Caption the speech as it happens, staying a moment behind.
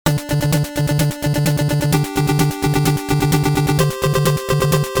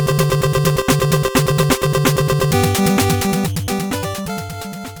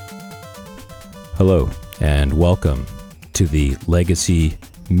to the Legacy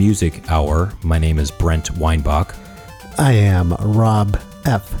Music Hour. My name is Brent Weinbach. I am Rob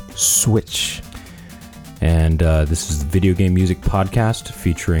F. Switch. And this is the Video Game Music Podcast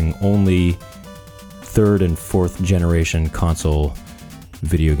featuring only third and fourth generation console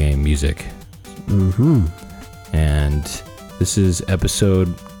video game music. Mm-hmm. And this is episode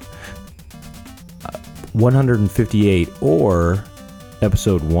 158 or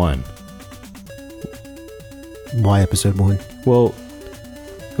episode 1. Why episode 1? Well,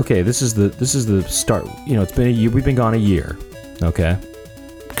 okay, this is the start. You know, it's been a year. We've been gone a year. Okay.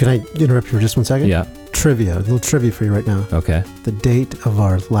 Can I interrupt you for just 1 second? Yeah. Trivia. A little trivia for you right now. Okay. The date of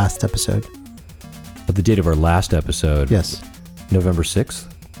our last episode. The date of our last episode. Yes. November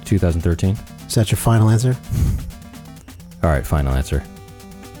 6th, 2013. Is that your final answer? All right, final answer.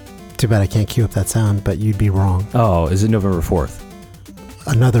 Too bad I can't cue up that sound, but you'd be wrong. Oh, is it November 4th?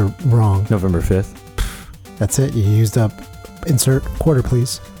 Another wrong. November 5th? That's it. You used up. Insert quarter,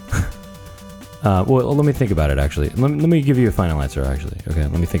 please. Well, let me think about it, actually. Let me give you a final answer, actually. Okay,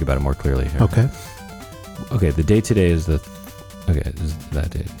 let me think about it more clearly here. Okay. Okay, the date today is the... Okay, is that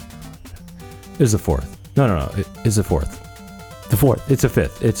date? Is the 4th. No. It is the 4th. The 4th. It's the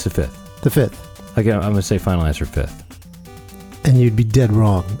 5th. It's the 5th. The 5th. Again, I'm going to say final answer 5th. And you'd be dead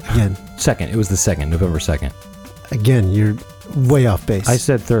wrong again. Second. It was the 2nd, November 2nd. Again, you're way off base. I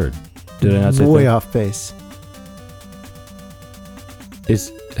said 3rd. Did I not say 3rd? Way off base.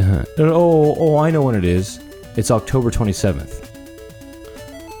 It's... I know when it is. It's October 27th.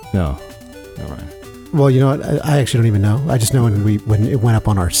 No. Never mind. Well, you know what? I actually don't even know. I just know when it went up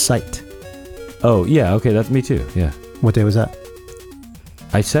on our site. Oh, yeah. Okay, that's me too. Yeah. What day was that?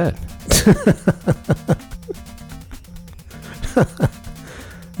 I said.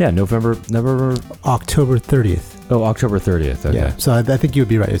 Yeah, November... October 30th. Oh, October 30th. Okay. Yeah. So I think you would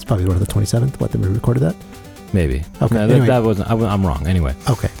be right. It's probably one of the 27th. What, that we recorded that? Maybe. Okay. No, Anyway. that wasn't... I'm wrong. Anyway.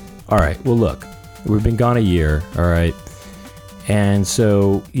 Okay. All right. Well, look. We've been gone a year. All right. And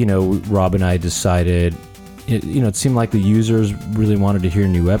so, you know, Rob and I decided... it seemed like the users really wanted to hear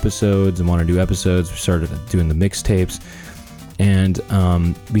new episodes and wanted new episodes. We started doing the mixtapes. And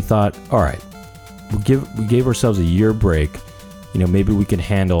we thought, all right, we gave ourselves a year break. You know, maybe we can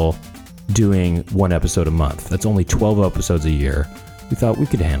handle doing one episode a month. That's only 12 episodes a year. We thought we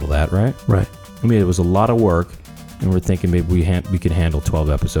could handle that, right? Right. I mean, it was a lot of work, and we're thinking maybe we could handle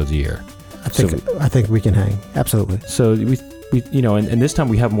 12 episodes a year. I think we can hang. Absolutely. So we and this time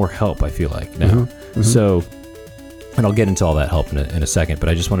we have more help, I feel like, now. Mm-hmm. So, and I'll get into all that help in a second, but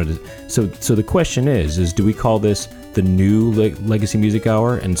I just wanted to... So the question is do we call this the new Legacy Music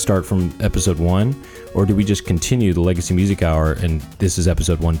Hour and start from episode 1? Or do we just continue the Legacy Music Hour and this is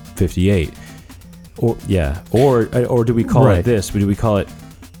episode 158? Or do we call it this? Do we call it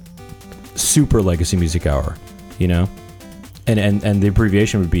Super Legacy Music Hour? You know? And the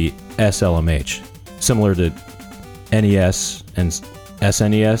abbreviation would be SLMH. Similar to NES and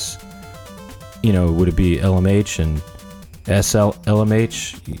SNES. You know, would it be LMH and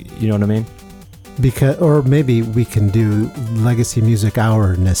LMH? You know what I mean? Or maybe we can do Legacy Music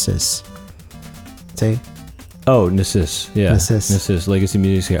Hour Nessus. See? Oh, Nessus. Yeah. Nessus. Legacy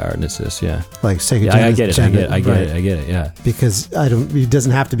Music Hour Nessus. Yeah. Like Sega Yeah, I get it. I Right. get it. Yeah. Because it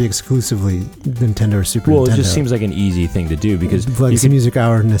doesn't have to be exclusively Nintendo or Super Nintendo. Well, it just seems like an easy thing to do because Legacy Music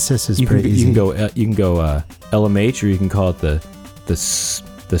Hour Nessus is pretty easy. You can go LMH or you can call it the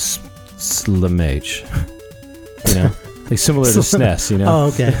Slim H. You know, like similar to SNES. You know. Oh,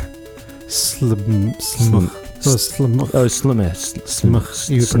 okay. Slim. Oh, Slim. Oh, Slim.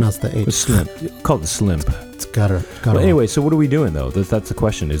 You pronounce the H. Slim. Call it the Slim. It's got it. Well, anyway, so what are we doing though? That's the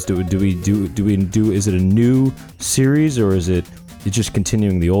question. Is do we do? Is it a new series or is it just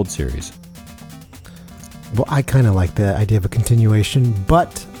continuing the old series? Well, I kind of like the idea of a continuation,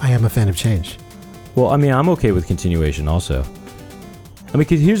 but I am a fan of change. Well, I mean, I'm okay with continuation also. I mean,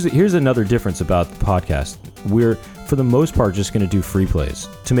 'cause here's another difference about the podcast. We're, for the most part, just going to do free plays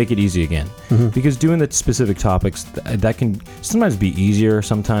to make it easy again. Mm-hmm. Because doing the specific topics, that can sometimes be easier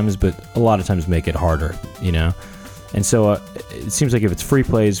sometimes, but a lot of times make it harder, you know? And so it seems like if it's free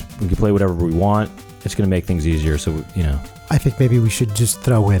plays, we can play whatever we want. It's going to make things easier, so, you know. I think maybe we should just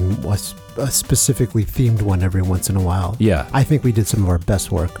throw in a specifically themed one every once in a while. Yeah. I think we did some of our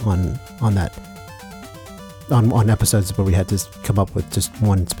best work on that. On episodes where we had to come up with just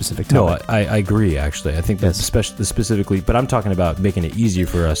one specific topic. No, I agree, actually. I think that specifically, but I'm talking about making it easier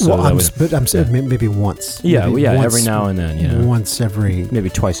for us. Well, I'm saying maybe once. Yeah, maybe once, every now and then, you know. Once every... Maybe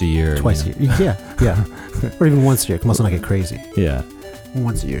twice a year. Twice a year. Yeah. Or even once a year. Let's not get crazy. Yeah.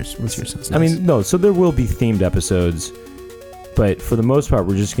 Once a year sounds nice. I mean, no, so there will be themed episodes, but for the most part,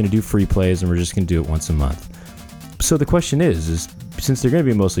 we're just going to do free plays and we're just going to do it once a month. So the question is since they're going to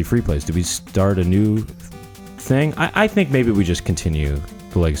be mostly free plays, do we start a new thing? I think maybe we just continue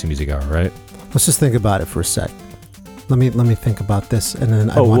the Legacy Music Hour, right? Let's just think about it for a sec. Let me think about this, and then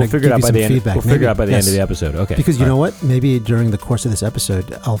I we'll want to figure give it out you by some the feedback. end. We'll figure it out by the end of the episode. Okay. Because you know what? Maybe during the course of this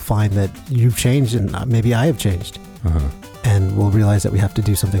episode, I'll find that you've changed, and maybe I have changed, and we'll realize that we have to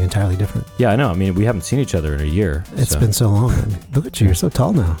do something entirely different. Yeah, I know. I mean, we haven't seen each other in a year. It's been so long. And look at you. You're so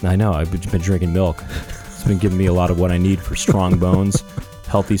tall now. I know. I've been drinking milk. It's been giving me a lot of what I need for strong bones,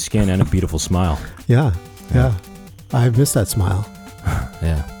 healthy skin, and a beautiful smile. Yeah. I miss that smile.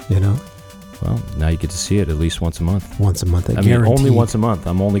 Yeah. You know? Well, now you get to see it at least once a month. Once a month, I mean, only once a month.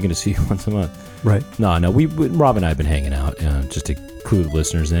 I'm only going to see you once a month. Right. No, Rob and I have been hanging out, just to clue the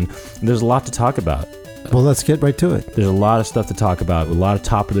listeners in. And there's a lot to talk about. Well, let's get right to it. There's a lot of stuff to talk about, a lot of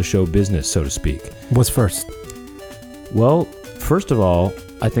top-of-the-show business, so to speak. What's first? Well, first of all,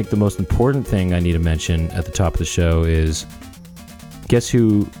 I think the most important thing I need to mention at the top of the show is, guess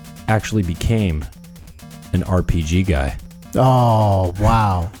who actually became an RPG guy? Oh,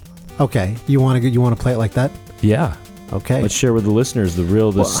 wow. Okay, you want to play it like that? Yeah. Okay. Let's share with the listeners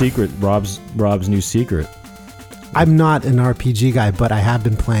the secret, Rob's new secret. I'm not an RPG guy, but I have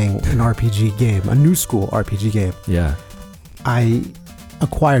been playing an RPG game, a new school RPG game. Yeah. I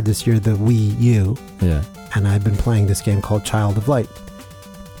acquired this year the Wii U. Yeah. And I've been playing this game called Child of Light.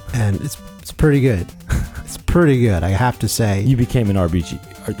 And it's pretty good. It's pretty good, I have to say. You became an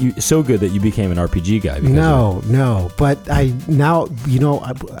RPG. So good that you became an RPG guy. No. But I now,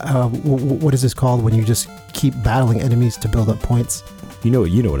 what is this called when you just keep battling enemies to build up points? You know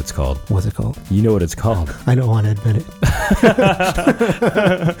what it's called. What's it called? You know what it's called. I don't want to admit it.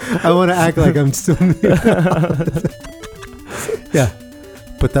 I want to act like I'm still new. Yeah.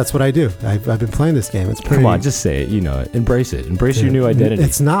 But that's what I do. I've been playing this game. It's pretty. Come on, just say it. You know it. Embrace it. Embrace your new identity.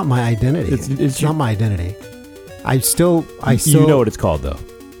 It's not my identity. It's not my identity. I still. You know what it's called, though.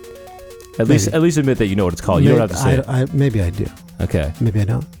 At least admit that you know what it's called. You don't have to say it. Maybe I do. Okay. Maybe I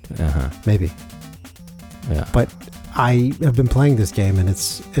don't. Maybe. Yeah. But I have been playing this game, and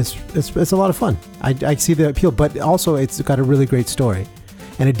it's a lot of fun. I see the appeal, but also it's got a really great story,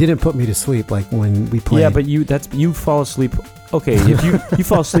 and it didn't put me to sleep like when we played. Yeah, but you fall asleep. Okay, if you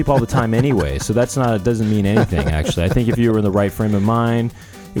fall asleep all the time anyway, so doesn't mean anything actually. I think if you were in the right frame of mind,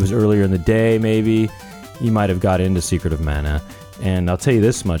 it was earlier in the day maybe, you might have got into Secret of Mana. And I'll tell you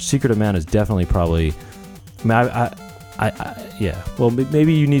this much: Secret of Mana is definitely probably. Yeah. Well,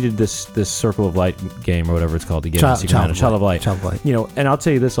 maybe you needed this Circle of Light game or whatever it's called to get into Secret of Mana. Child of Light. You know, and I'll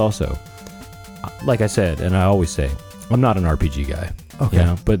tell you this also. Like I said, and I always say, I'm not an RPG guy. Okay.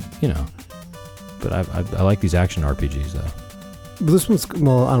 You know, but I like these action RPGs though. This one's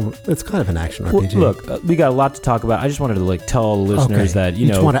it's kind of an action RPG. Well, look, we got a lot to talk about. I just wanted to tell all the listeners that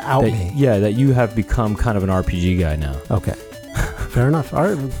you want to out me. Yeah, that you have become kind of an RPG guy now. Okay, fair enough. All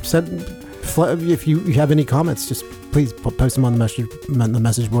right, if you have any comments, just please post them on the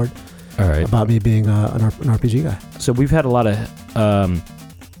message board. All right, about me being an RPG guy. So we've had a lot of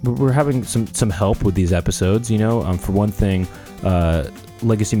we're having some help with these episodes. You know, for one thing,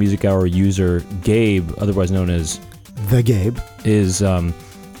 Legacy Music Hour user Gabe, otherwise known as The Gabe, is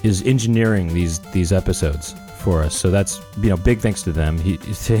engineering these episodes for us. So that's big thanks to them.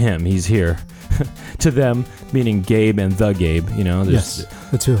 He's here. To them, meaning Gabe and The Gabe. There's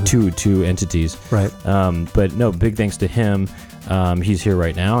the two entities. Right. But no, big thanks to him. He's here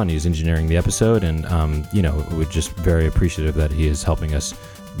right now and he's engineering the episode, and we're just very appreciative that he is helping us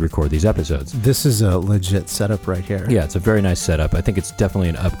record these episodes. This is a legit setup right here. Yeah, it's a very nice setup. I think it's definitely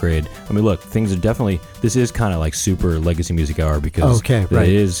an upgrade. I mean, look, things are definitely. This is kind of like super Legacy Music Hour because it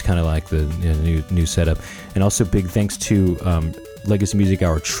is kind of like the new setup. And also, big thanks to Legacy Music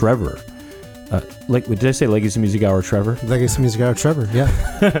Hour Trevor. Did I say Legacy Music Hour Trevor? Legacy Music Hour Trevor. Yeah,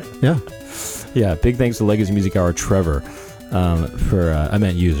 yeah, yeah. Big thanks to Legacy Music Hour Trevor. For I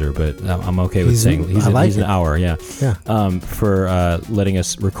meant user, but I'm okay with saying he's an hour. Yeah. For letting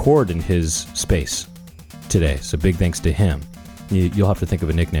us record in his space today. So big thanks to him. You'll have to think of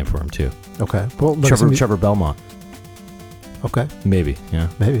a nickname for him too. Okay. Well, Trevor Belmont. Okay. Maybe. Yeah.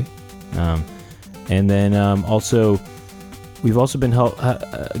 Maybe. And then also, we've also been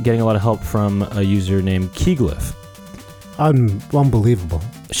getting a lot of help from a user named Keyglyph. Unbelievable.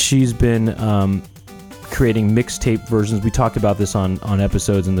 She's been creating mixtape versions. We talked about this on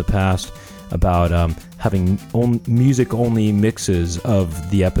episodes in the past about having music-only mixes of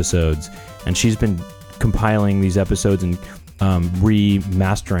the episodes, and she's been compiling these episodes and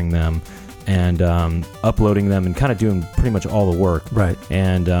remastering them and uploading them and kind of doing pretty much all the work. Right.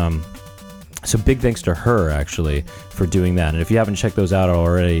 And so big thanks to her, actually, for doing that. And if you haven't checked those out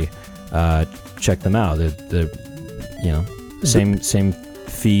already, check them out. same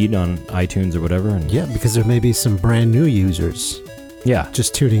feed on iTunes or whatever. And Yeah, because there may be some brand new users yeah.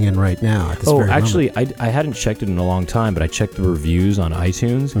 just tuning in right now. At this Oh, very actually, moment. I hadn't checked it in a long time, but I checked the reviews on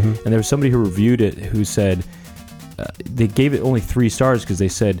iTunes, and there was somebody who reviewed it who said they gave it only 3 stars because they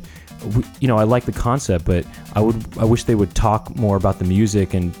said, I like the concept, but I wish they would talk more about the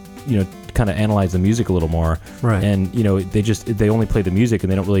music and kind of analyze the music a little more. Right. And they only play the music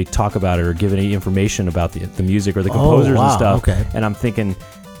and they don't really talk about it or give any information about the music or the composers and stuff. Okay. And I'm thinking,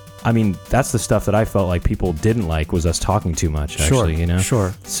 that's the stuff that I felt like people didn't like was us talking too much, actually,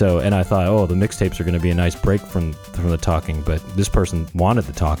 Sure. So, and I thought, the mixtapes are going to be a nice break from the talking, but this person wanted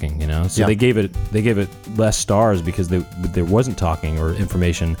the talking, So Yeah. they gave it less stars because there wasn't talking or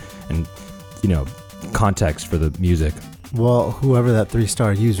information and, context for the music. Well, whoever that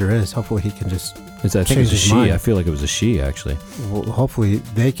 3-star user is, hopefully he can just I think change it was a his she. mind. I feel like it was a she, actually. Well, hopefully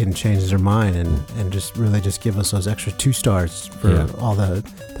they can change their mind and just really just give us those extra 2 stars for all the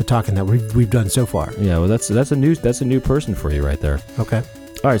talking that we've done so far. Yeah, well, that's a new person for you right there. Okay.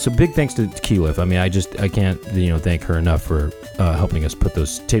 All right, so big thanks to Keylif. I can't thank her enough for helping us put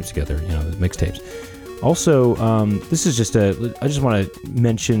those tapes together. The mixtapes. Also, this is I just want to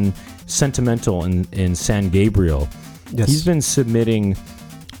mention Sentimental in San Gabriel. Yes. He's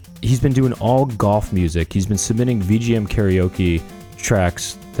been doing all golf music. He's been submitting VGM karaoke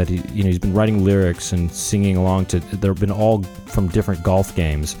tracks that he's been writing lyrics and singing along to. They've been all from different golf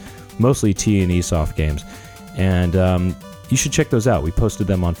games, mostly T and eSoft games, and you should check those out. We posted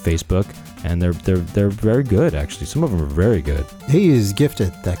them on Facebook, and they're very good actually. Some of them are very good. He is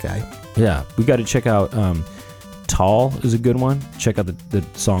gifted, that guy. Yeah, we got to check out. Tall is a good one. Check out the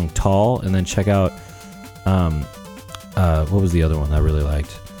song Tall, and then check out what was the other one I really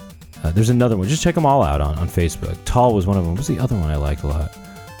liked? There's another one. Just check them all out on Facebook. Tall was one of them. What was the other one I liked a lot?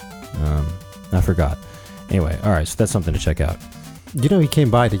 I forgot. Anyway, all right, so that's something to check out. He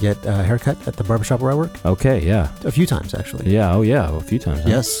came by to get a haircut at the barbershop where I work? Okay, yeah. A few times, actually. Yeah, a few times. Huh?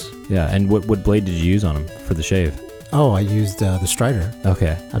 Yes. Yeah, and what blade did you use on him for the shave? Oh, I used the Strider.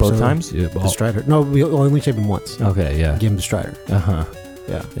 Okay. Absolutely. Both times? Yeah, The Strider. No, we only shaved him once. Okay, yeah. Give him the Strider. Uh-huh.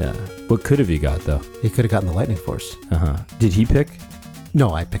 Yeah. Yeah. What could have you got, though? He could have gotten the Lightning Force. Uh-huh. Did he pick?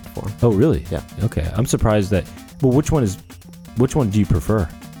 No, I picked for him. Oh, really? Yeah. Okay. I'm surprised that... Well, which one do you prefer?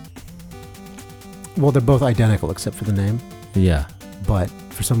 Well, they're both identical except for the name. Yeah. But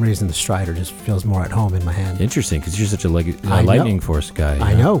for some reason, the Strider just feels more at home in my hand. Interesting, because you're such a Lightning Force guy.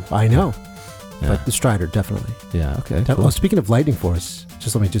 I know. Yeah. But the Strider, definitely. Yeah, okay. Well, speaking of Lightning Force,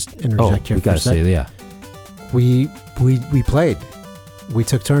 let me just interject here we for a gotta second. say, yeah. We played. We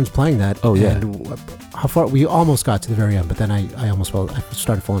took turns playing that. Oh, yeah. And how far? We almost got to the very end, but then I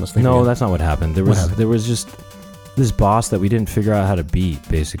started falling asleep. No, again. that's not what happened. There was just this boss that we didn't figure out how to beat,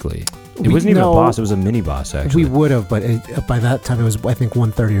 basically. It wasn't even a boss, it was a mini boss, actually. We would have, but by that time it was, I think,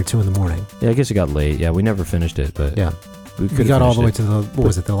 1:30 or 2 in the morning. Yeah, I guess it got late. Yeah, we never finished it, but Yeah. we got all the way to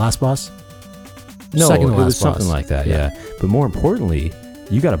the last boss? No, Second to it last was something boss. like that, yeah. But more importantly,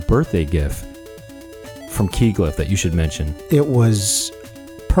 you got a birthday gift from Keyglyph that you should mention. It was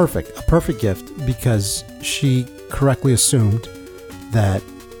a perfect gift, because she correctly assumed that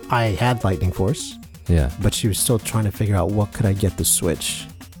I had Lightning Force, Yeah. but she was still trying to figure out what could I get the Switch.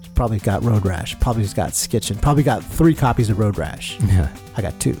 She probably got Road Rash, probably got Skitchin, probably got 3 copies of Road Rash. Yeah. I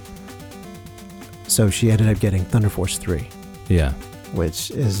got 2. So she ended up getting Thunder Force 3, Yeah.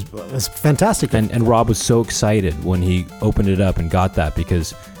 which is fantastic. And Rob was so excited when he opened it up and got that,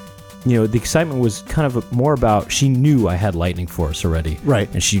 because the excitement was kind of more about, she knew I had Lightning Force already. Right.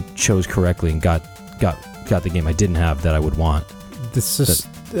 And she chose correctly and got the game I didn't have that I would want. This is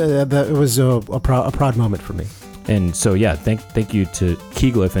that was a proud moment for me. And so, yeah, thank you to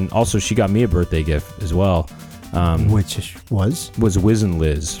Keyglyph. And also, she got me a birthday gift as well. Which was Wiz and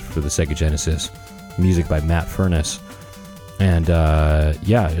Liz for the Sega Genesis. Music by Matt Furness. And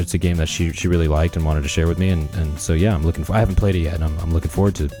it's a game that she really liked and wanted to share with me. And so, yeah, I haven't played it yet, and I'm looking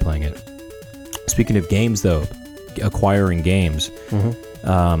forward to playing it. Speaking of games, though, acquiring games,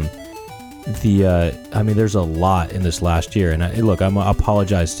 there's a lot in this last year. And I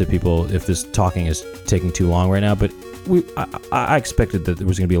apologize to people if this talking is taking too long right now, but I expected that there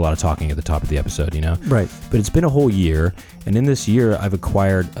was going to be a lot of talking at the top of the episode, Right. But it's been a whole year, and in this year, I've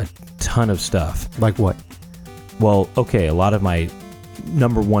acquired a ton of stuff. Like what? Well, okay, a lot of my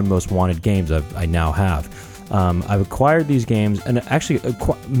number 1 most wanted games I now have. I've acquired these games, and actually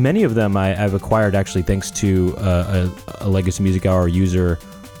many of them I've acquired actually thanks to a Legacy Music Hour user,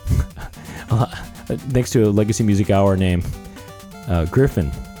 thanks to a Legacy Music Hour named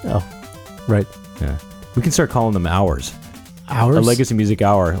Griffin. Oh, right. Yeah, we can start calling them hours. Hours? A legacy music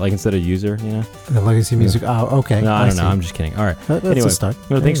hour, like instead of user, you know? The legacy music. Oh, okay. No, I don't know. I'm just kidding. All right. That's anyway, a start.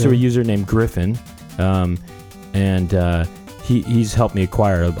 Thanks to a user named Griffin, and he's helped me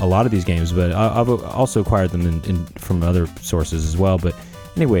acquire a lot of these games, but I've also acquired them from other sources as well. But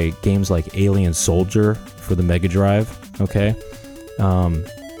anyway, games like Alien Soldier for the Mega Drive, okay,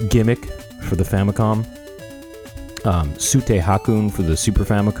 Gimmick for the Famicom, Sute Hakun for the Super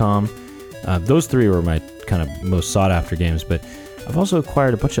Famicom. Those three were my kind of most sought after games, but I've also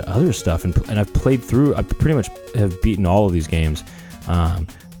acquired a bunch of other stuff, and I've played through. I pretty much have beaten all of these games.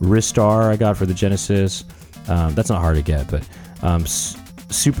 Ristar I got for the Genesis. That's not hard to get, but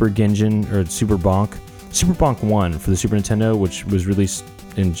Super Genjin or Super Bonk 1 for the Super Nintendo, which was released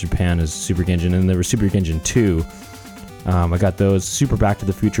in Japan as Super Genjin, and there was Super Genjin 2. I got those. Super Back to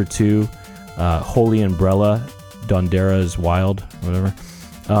the Future 2, Holy Umbrella, Dondera's Wild, whatever.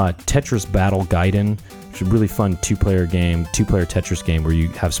 Tetris Battle Gaiden, which is a really fun two-player Tetris game where you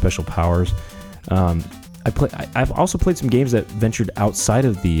have special powers. I've also played some games that ventured outside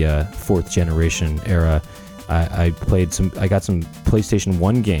of the fourth generation era. I got some PlayStation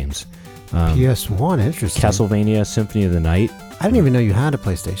 1 games. PS1, interesting. Castlevania Symphony of the Night. I didn't even know you had a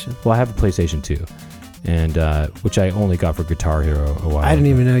PlayStation. Well, I have a PlayStation 2, and which I only got for Guitar Hero a while I didn't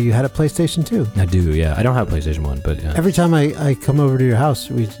ago. even know you had a PlayStation 2. I do, yeah. I don't have a PlayStation 1, but yeah. Every time I come over to your house,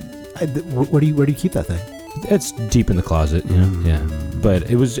 where do you keep that thing? It's deep in the closet, you know. Yeah, but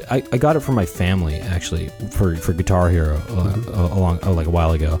it was I got it from my family actually for Guitar Hero like a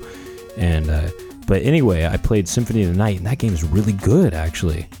while ago, and but anyway, I played Symphony of the Night, and that game is really good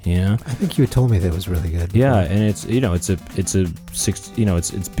actually. You know, I think you had told me that it was really good. Yeah, and it's beyond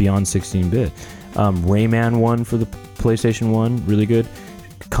 16-bit. Rayman 1 for the PlayStation 1, really good.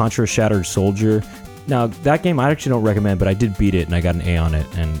 Contra Shattered Soldier. Now, that game I actually don't recommend, but I did beat it, and I got an A on it,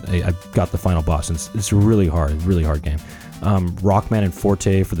 and I got the final boss, and it's a really hard game. Rockman and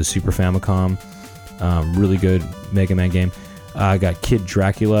Forte for the Super Famicom, really good Mega Man game. I got Kid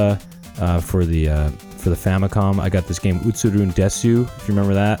Dracula for the Famicom. I got this game Utsurun Desu, if you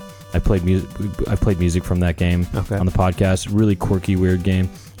remember that. I played music from that game on the podcast. Really quirky, weird game.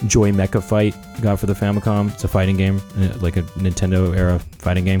 Joy Mecha Fight got for the Famicom. It's a fighting game, like a Nintendo era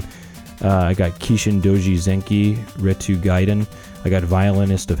fighting game. I got Kishin Doji Zenki Retu Gaiden. I got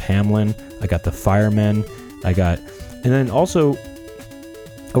Violinist of Hamlin. I got The Firemen. And then also,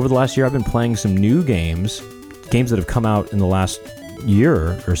 over the last year, I've been playing some new games that have come out in the last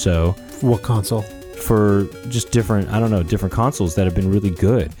year or so. What console? For just different consoles that have been really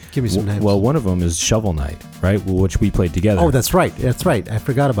good. Give me some names. Well, one of them is Shovel Knight, right? Which we played together. Oh, that's right. I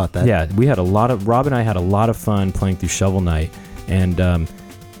forgot about that. Yeah, Rob and I had a lot of fun playing through Shovel Knight, and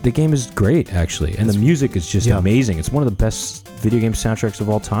the game is great, actually, and the music is just amazing. It's one of the best video game soundtracks of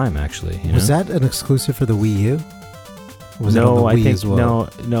all time, actually. Was that an exclusive for the Wii U? Or was it on the Wii as well?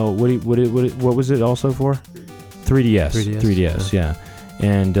 No. What was it also for? 3DS. Yeah.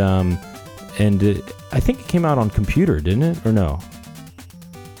 And I think it came out on computer, didn't it? Or no?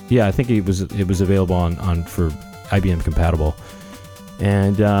 Yeah, I think it was available on for IBM compatible.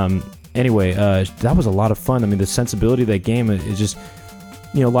 And anyway, that was a lot of fun. I mean, the sensibility of that game is just.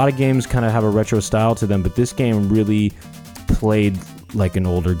 A lot of games kind of have a retro style to them, but this game really played like an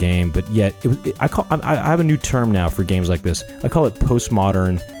older game. But yet, I have a new term now for games like this. I call it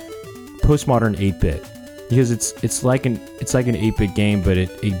postmodern 8-bit, because it's like an 8-bit game, but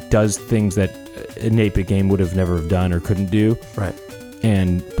it does things that an 8-bit game would have never done or couldn't do. Right.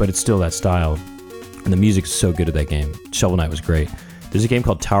 But it's still that style, and the music's so good at that game. Shovel Knight was great. There's a game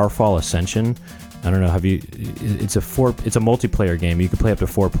called Towerfall Ascension. I don't know. It's a multiplayer game. You can play up to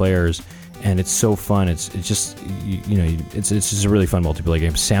 4 players, and it's so fun. It's just it's just a really fun multiplayer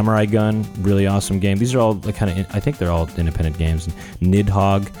game. Samurai Gun, really awesome game. These are all like I think they're all independent games.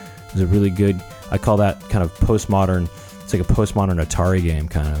 Nidhogg is a really good. I call that kind of postmodern. It's like a postmodern Atari game,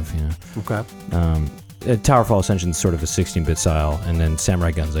 kind of. Okay. Towerfall Ascension is sort of a 16-bit style, and then Samurai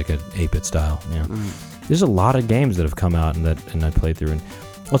Gun's like an 8-bit style. There's a lot of games that have come out and I played through. And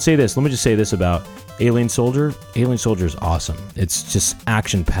let's say this. Let me just say this about Alien Soldier. Alien Soldier is awesome. It's just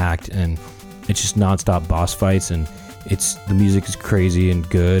action-packed, and it's just nonstop boss fights, and the music is crazy and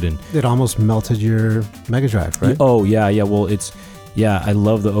good, and it almost melted your Mega Drive, right? Oh yeah. Well, I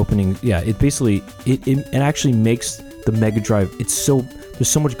love the opening. Yeah, it basically it actually makes the Mega Drive. There's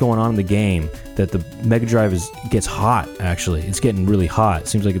so much going on in the game that the Mega Drive gets hot. Actually, it's getting really hot. It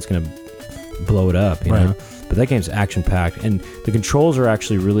seems like it's gonna blow it up, you know. But that game's action-packed, and the controls are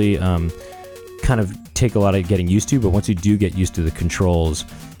actually really kind of take a lot of getting used to, but once you do get used to the controls,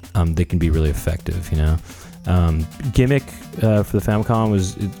 they can be really effective, you know. Gimmick for the Famicom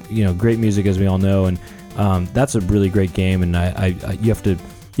was, great music, as we all know, and That's a really great game, and you have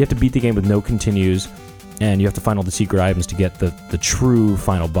to beat the game with no continues, and you have to find all the secret items to get the true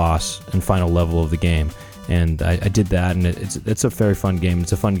final boss and final level of the game. And I did that, and it's a very fun game.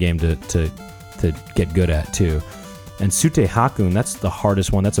 It's a fun game to get good at too. And Sute Hakun, that's the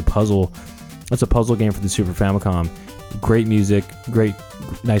hardest one. That's a puzzle game for the Super Famicom. Great music,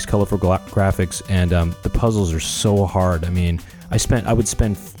 nice colorful graphics, and the puzzles are so hard. I mean,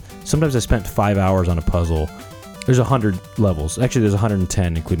 sometimes I spent 5 hours on a puzzle. There's 100 levels. Actually, there's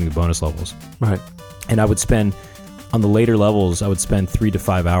 110, including the bonus levels. Right. And on the later levels, I would spend 3 to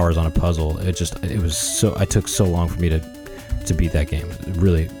 5 hours on a puzzle. It took so long for me to beat that game.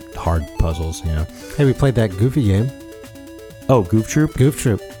 Really hard puzzles, you know. Hey, we played that Goofy game. Oh, Goof Troop? Goof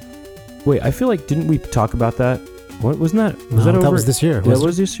Troop. Wait, I feel like, didn't we talk about that? What wasn't that? Was that over? That was this year. That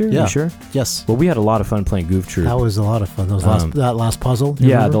was this year? Yeah. You sure? Yes. Well, we had a lot of fun playing Goof Troop. That was a lot of fun. That last puzzle.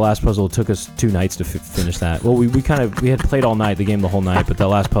 Yeah, the last puzzle took us 2 nights to finish that. Well, we had played all night, the game the whole night, but that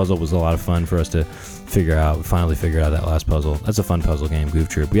last puzzle was a lot of fun for us to figure out. We finally figured out that last puzzle. That's a fun puzzle game, Goof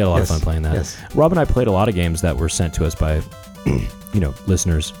Troop. We had a lot of fun playing that. Yes. Rob and I played a lot of games that were sent to us by,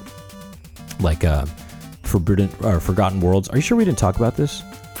 listeners, like Forgotten Worlds. Are you sure we didn't talk about this?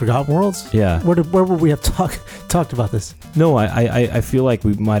 Forgotten Worlds? Yeah. Where would we have talked about this? No, I feel like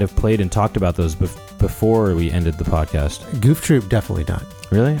we might have played and talked about those before we ended the podcast. Goof Troop, definitely not.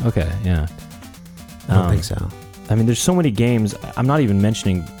 Really? Okay, yeah. I don't think so. I mean, there's so many games. I'm not even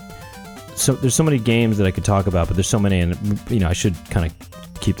mentioning. So there's so many games that I could talk about, but there's so many, and I should kind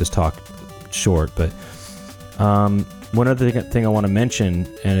of keep this talk short. But one other thing I want to mention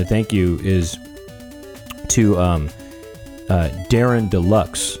and a thank you is to Darren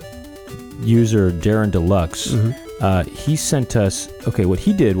Deluxe, user Darren Deluxe. Mm-hmm. He sent us. Okay, what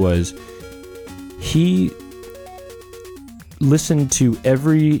he did was he listened to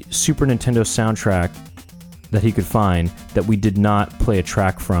every Super Nintendo soundtrack that he could find that we did not play a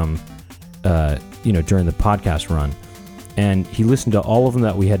track from, during the podcast run, and he listened to all of them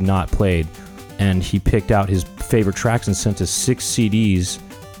that we had not played, and he picked out his favorite tracks and sent us 6 CDs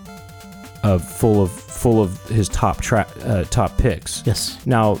full of his top picks. Yes.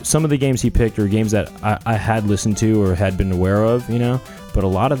 Now, some of the games he picked are games that I had listened to or had been aware of, but a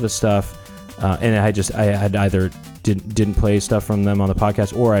lot of the stuff, and I had either didn't play stuff from them on the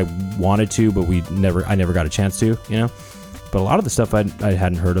podcast, or I wanted to, but I never got a chance to, But a lot of the stuff I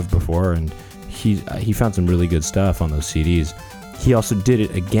hadn't heard of before, and he found some really good stuff on those CDs. He also did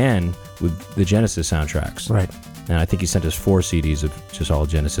it again with the Genesis soundtracks. Right. And I think he sent us 4 CDs of just all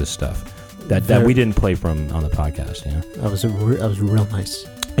Genesis stuff that we didn't play from on the podcast. That was real nice.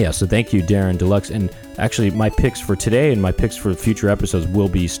 Yeah, so thank you, Darren Deluxe. And actually, my picks for today and my picks for future episodes will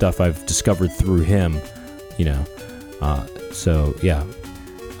be stuff I've discovered through him, So, yeah.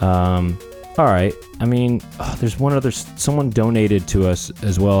 All right. I mean, there's one other... Someone donated to us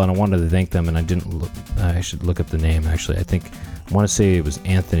as well, and I wanted to thank them, and I didn't look... I should look up the name, actually. I want to say it was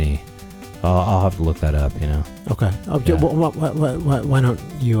Anthony. I'll have to look that up, Okay. Yeah. Why don't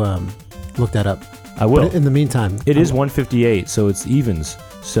you look that up? I will. But in the meantime... It is 158, so it's evens.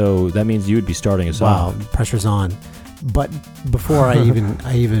 So that means you would be starting us off. Wow, pressure's on. But before I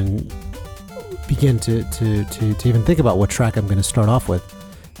even begin to even think about what track I'm going to start off with,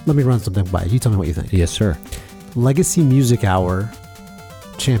 let me run something by you. Tell me what you think. Yes, sir. Legacy Music Hour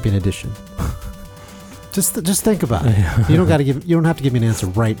Champion Edition. Just think about it. You don't have to give me an answer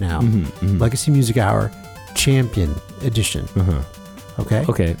right now. Mm-hmm. Legacy Music Hour Champion Edition. Uh-huh. Okay.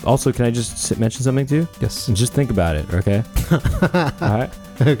 Okay. Also, can I just mention something too? Yes. And just think about it. Okay. All right.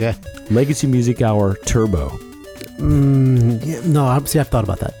 Okay. Legacy Music Hour Turbo. No. I've thought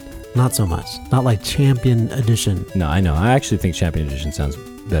about that. Not so much. Not like Champion Edition. No, I know. I actually think Champion Edition sounds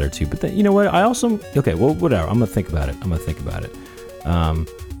better too. But you know what? I also... Okay, well, whatever. I'm going to think about it.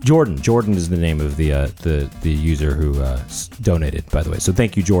 Jordan is the name of the user who donated, by the way. So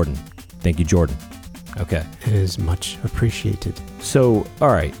thank you, Jordan. Okay. It is much appreciated. So, all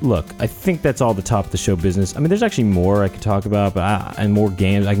right, look, I think that's all the top of the show business. I mean, there's actually more I could talk about, and more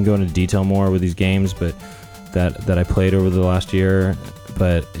games. I can go into detail more with these games, but that I played over the last year.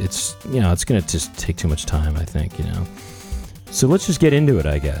 But it's it's going to just take too much time, I think, So let's just get into it,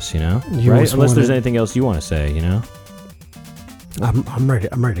 I guess, right? Unless there's anything else you want to say, I'm ready.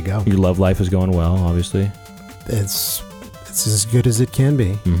 I'm ready to go. Your love life is going well, obviously. It's as good as it can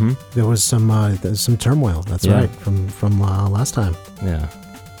be. Mm-hmm. There was some turmoil. That's right from last time. Yeah.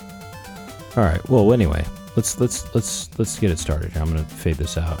 All right. Well, anyway, let's get it started here. I'm gonna fade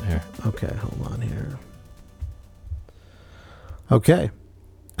this out here. Okay, hold on here. Okay,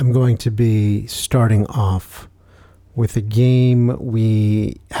 I'm going to be starting off with a game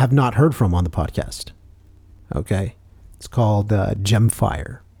we have not heard from on the podcast. Okay. It's called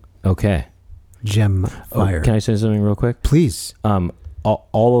Gemfire. Okay. Gemfire. Oh, can I say something real quick? Please.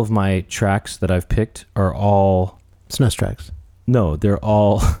 All of my tracks that I've picked are all... SNES tracks. No, they're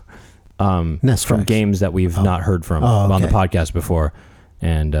all NES from tracks. games that we've not heard from on the podcast before.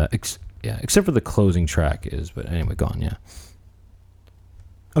 And except for the closing track is, but anyway, go on, yeah.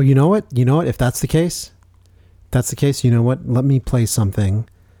 Oh, you know what? If that's the case, you know what? Let me play something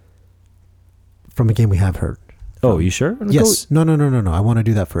from a game we have heard. Oh, you sure? Yes. No. I want to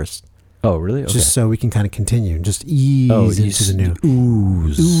do that first. Oh, really? Okay. Just so we can kind of continue. Just ease into the new.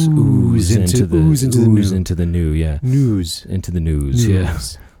 Ooze into the new, yeah. News. Into the news, yeah.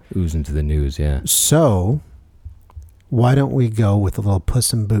 Ooze into the news, yeah. So, why don't we go with a little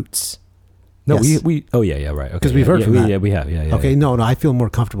Puss in Boots? No, yes. we oh yeah, right. Okay. Because we've heard from that. Yeah, we have, yeah. Okay, no, I feel more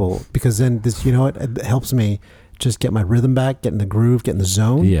comfortable because then this, you know what? It helps me just get my rhythm back, get in the groove, get in the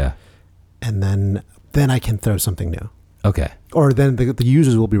zone. Yeah. And then I can throw something new. Okay. Or then the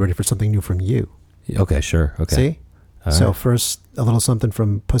users will be ready for something new from you. Okay, sure. Okay. See? All so right. First, a little something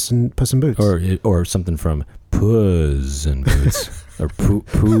from Puss in Boots. Or something from Puss and Boots. Or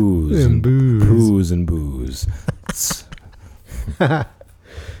Poos and Booze. Poos and Booze.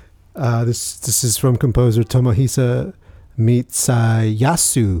 This is from composer Tomohisa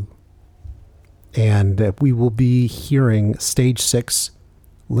Mitsuyasu. And we will be hearing Stage 6,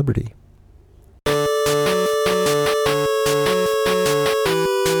 Liberty.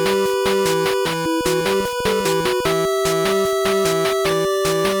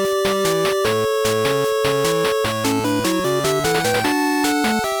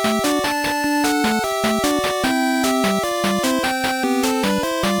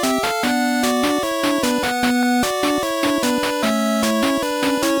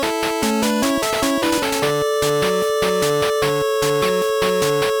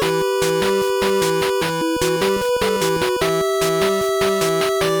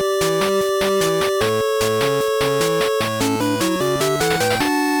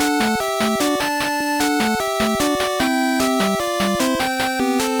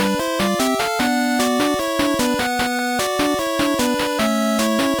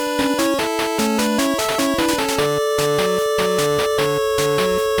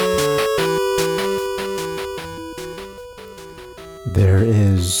 There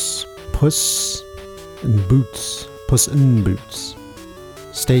is Puss in Boots,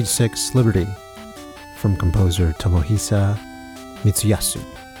 Stage 6, Liberty, from composer Tomohisa Mitsuyasu.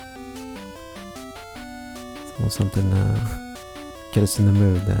 It's a little something get us in the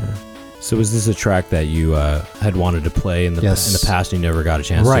mood there. So is this a track that you had wanted to play in the past and you never got a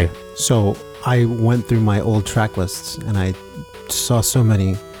chance to? So I went through my old track lists and I saw so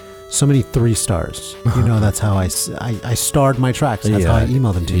many 3 stars. You know, that's how I starred my tracks. That's how I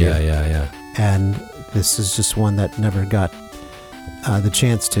emailed them to you. Yeah. And this is just one that never got the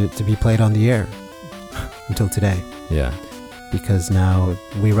chance to be played on the air until today. Yeah. Because now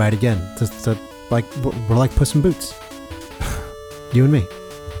we ride again. We're like Puss in Boots. You and me.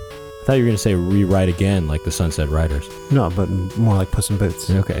 I thought you were going to say rewrite again, like the Sunset Riders. No, but more like Puss in Boots.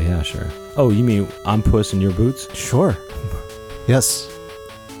 Okay, yeah, sure. Oh, you mean I'm Puss in your boots? Sure. Yes.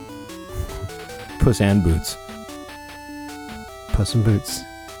 Puss and Boots. Puss in Boots.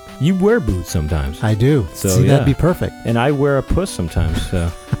 You wear boots sometimes. I do. So, see, that'd be perfect. And I wear a puss sometimes, so...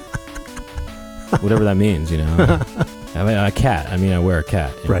 whatever that means, you know. I mean, a cat. I mean, I wear a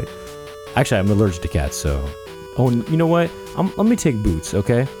cat. Right. Actually, I'm allergic to cats, so... Oh, you know what? Let me take Boots,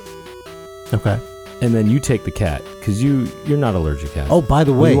 okay? Okay. And then you take the cat, because you're not allergic to cats. Oh, by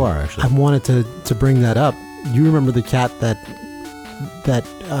the way, you are, actually. I wanted to bring that up. You remember the cat that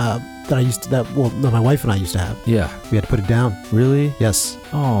I used to, my wife and I used to have. Yeah. We had to put it down. Really? Yes.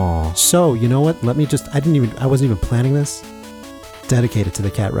 Oh. So, you know what? I wasn't even planning this. Dedicate it to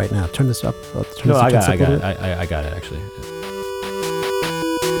the cat right now. Turn this up. I got it, actually.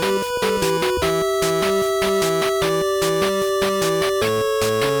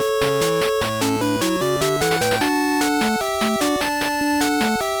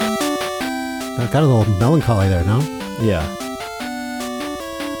 Got a little melancholy there, no? Yeah.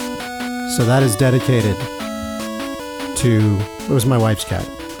 So that is dedicated to, it was my wife's cat,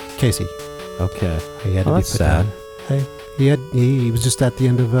 Casey. Okay. He had to be that's put sad. down. Hey, he was just at the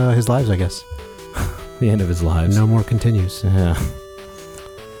end of his lives, I guess. The end of his lives. No more continues. Yeah.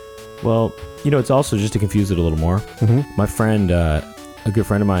 Well, it's also just to confuse it a little more. Mm-hmm. My friend, a good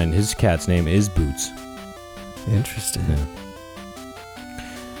friend of mine, his cat's name is Boots. Interesting. Yeah.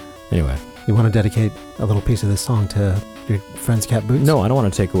 Anyway. You want to dedicate a little piece of this song to your friend's cat Boots? No, I don't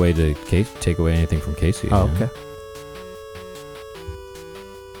want to take away anything from Casey. Oh, okay.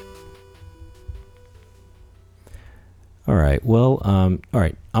 All right. Well, all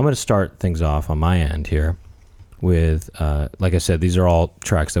right. I'm going to start things off on my end here with, like I said, these are all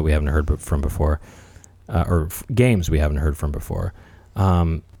tracks that we haven't heard from before, or games we haven't heard from before.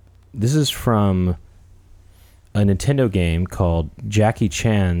 This is from a Nintendo game called Jackie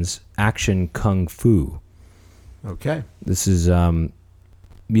Chan's Action Kung Fu. Okay. This is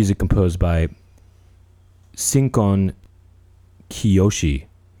music composed by Shinkon Kiyoshi.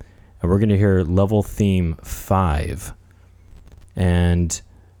 And we're going to hear level theme 5. And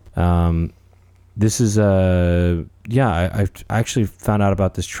this is I actually found out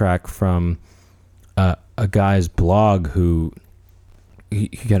about this track from a guy's blog who he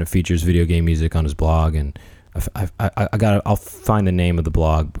kind of features video game music on his blog, and I'll find the name of the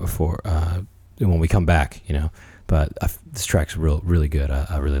blog before when we come back, But this track's really good.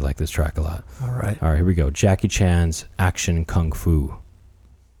 I really like this track a lot. All right, here we go. Jackie Chan's Action Kung Fu.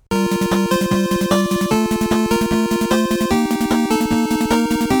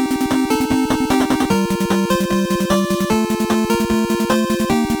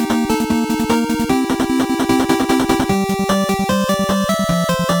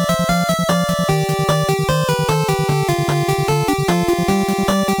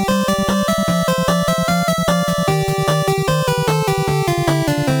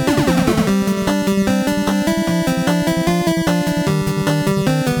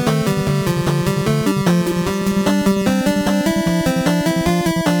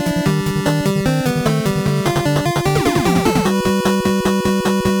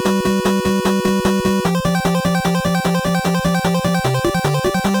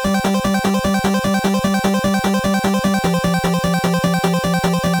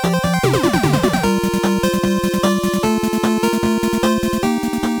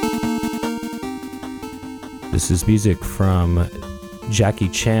 This is music from Jackie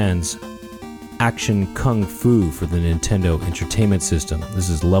Chan's Action Kung Fu for the Nintendo Entertainment System. This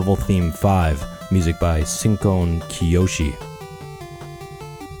is level theme 5, music by Shinkon Kiyoshi.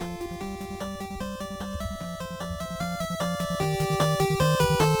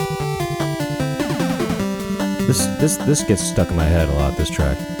 This gets stuck in my head a lot, this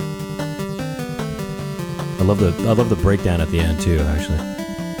track. I love the breakdown at the end too, actually.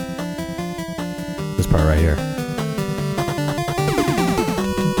 This part right here.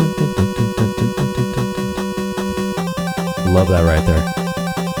 Love that right there.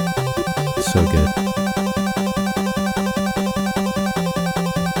 So good.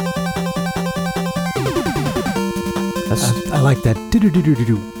 I like that.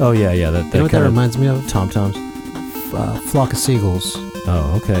 Do-do-do-do-do-do. Oh yeah. That You know what that reminds me of? Tom Toms. Flock of Seagulls.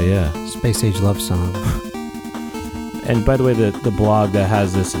 Oh, okay, yeah. Space Age Love Song. And by the way, the blog that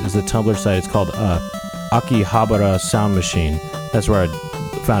has this is the Tumblr site. It's called Akihabara Sound Machine. That's where I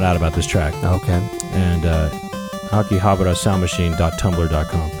found out about this track. Okay. And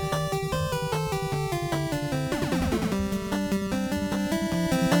akihabarasoundmachine.tumblr.com.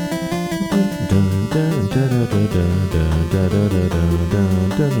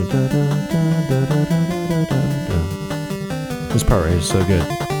 This part right here is so good.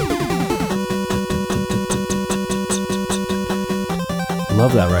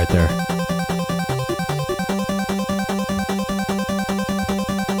 Love that right there.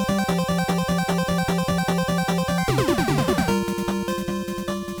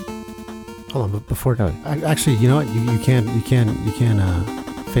 Hold on, but before actually, you know what? You can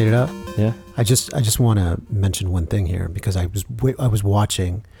fade it out. Yeah. I just want to mention one thing here, because I was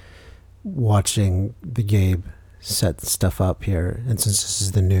watching the Gabe set stuff up here, and since this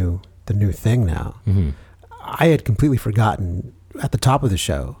is the new thing now, I had completely forgotten at the top of the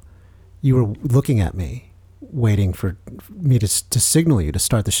show you were looking at me, waiting for me to signal you to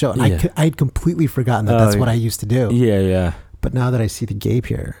start the show, and I had completely forgotten that that's what I used to do. Yeah. But now that I see the Gabe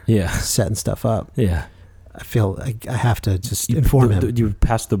here, setting stuff up, I feel like I have to just inform him. You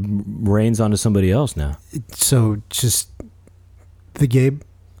passed the reins on to somebody else now. So just the Gabe,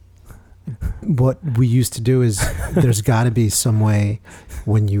 what we used to do is there's got to be some way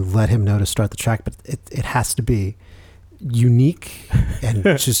when you let him know to start the track, but it has to be unique and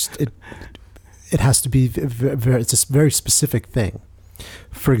just it has to be very, it's a very specific thing.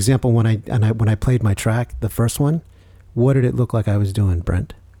 For example, when I played my track, the first one, what did it look like I was doing,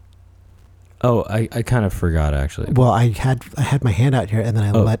 Brent? Oh, I kind of forgot, actually. Well, I had my hand out here, and then I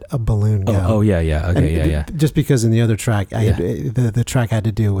let a balloon go. Oh, yeah. Okay, yeah. Just because in the other track, the track had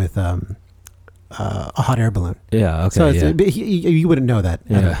to do with a hot air balloon. Yeah, okay, so you wouldn't know that.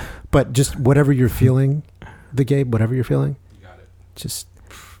 Yeah. But just whatever you're feeling, the Gabe, whatever you're feeling, you got it. Just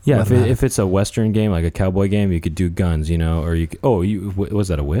if it's a Western game, like a cowboy game, you could do guns, or you could, was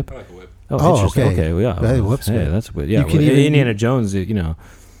that a whip? I like a whip. Oh, interesting. okay. Okay, well, yeah. Hey, whoops, Hey, man. that's yeah. You can well, even- Indiana Jones, you know.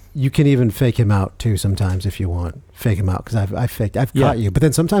 You can even fake him out too sometimes if you want. Fake him out because I've Yeah. caught you. But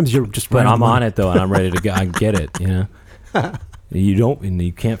then sometimes you're just. But right I'm the on money. it though, and I'm ready to go. I get it. You know.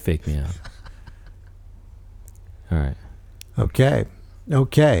 You can't fake me out. All right. Okay.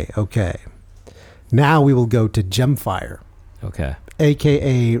 Now we will go to Gemfire, Okay.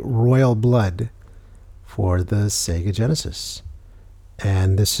 aka Royal Blood, for the Sega Genesis,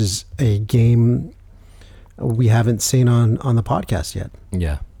 and this is a game we haven't seen on the podcast yet.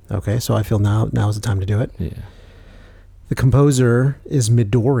 Yeah. Okay, so I feel now is the time to do it. Yeah. The composer is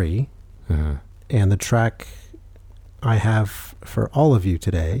Midori, Uh-huh. and the track I have for all of you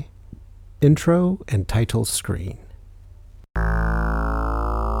today, intro and title screen.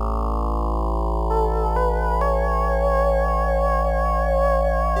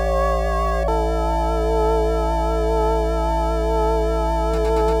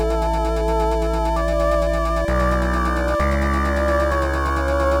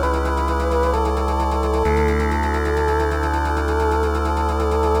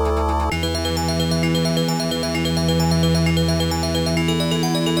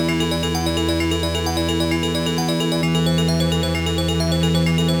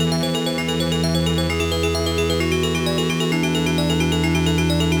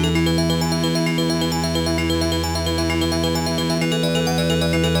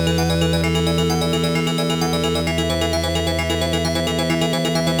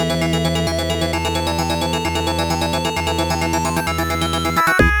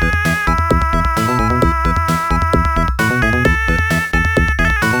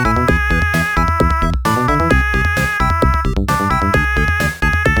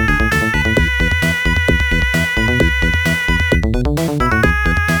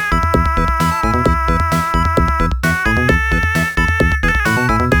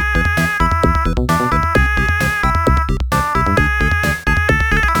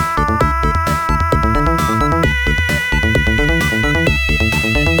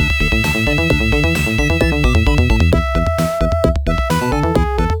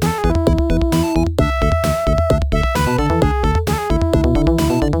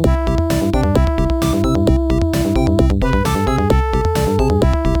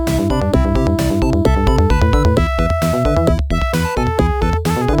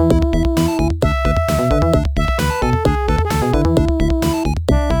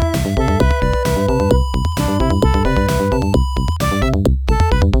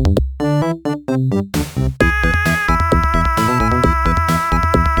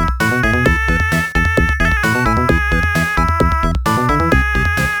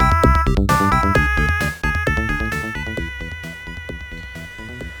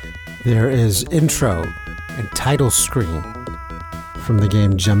 There is intro and title screen from the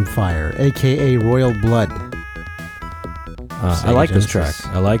game Gemfire, aka Royal Blood. I like this track. Genesis.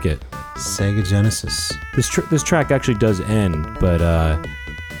 I like it. Sega Genesis. This track actually does end, but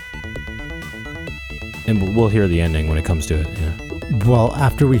and we'll hear the ending when it comes to it. Yeah. Well,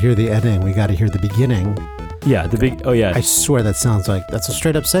 after we hear the ending, we got to hear the beginning. Yeah. The big. Oh yeah. I swear that sounds like that's a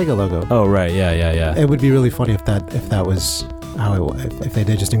straight up Sega logo. Oh right. Yeah. It would be really funny if that was how if they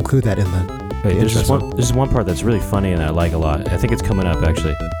did just include that in the. Wait, there's intro this one part that's really funny and I like a lot. I think it's coming up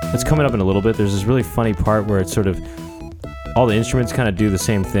actually. It's coming up in a little bit. There's this really funny part where it's sort of all the instruments kind of do the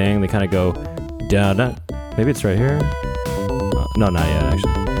same thing. They kind of go da da. Maybe it's right here. No, not yet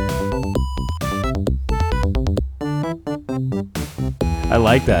actually. I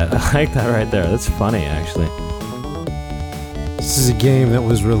like that. I like that right there. That's funny actually. This is a game that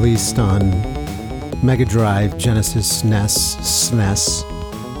was released on Mega Drive, Genesis, NES, SNES,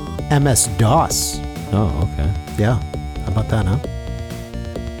 MS-DOS. Oh, okay. Yeah, how about that, huh?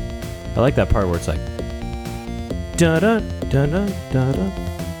 I like that part where it's like da da da da da da.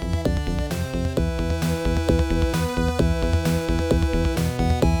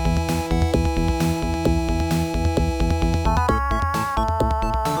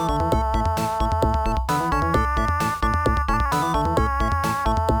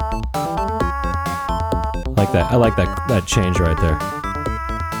 I like that change right there.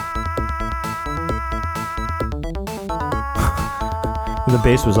 The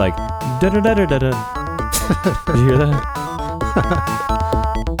bass was like da da da da da da. Did you hear that?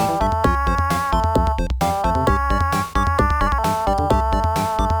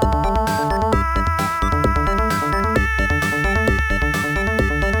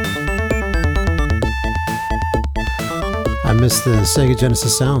 I miss the Sega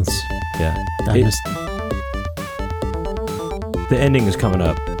Genesis sounds. Yeah. I missed. The ending is coming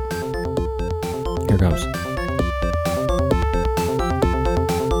up. Here it comes.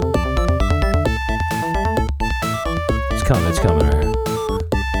 coming right here.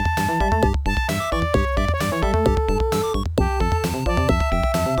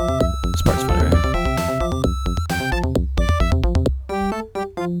 This part's funny right here.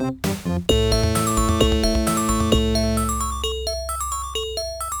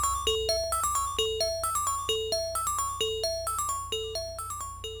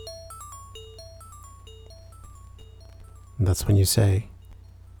 And that's when you say,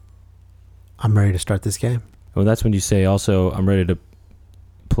 I'm ready to start this game. Well, that's when you say also, I'm ready to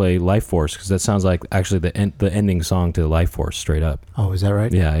play Life Force, because that sounds like actually the ending song to Life Force, straight up. Oh, is that right?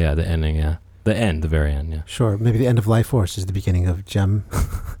 Yeah, the ending, yeah. The very end, yeah. Sure. Maybe the end of Life Force is the beginning of Gem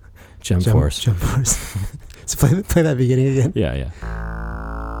Force. Gem Force. So play that beginning again. Yeah.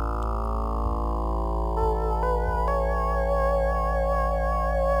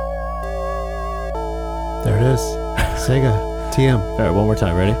 There it is. Sega. TM. All right, one more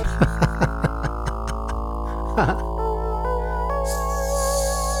time. Ready?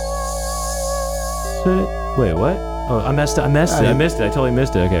 Wait, what? Oh, I missed it. I totally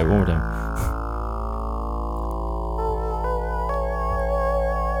missed it. Okay, one more time.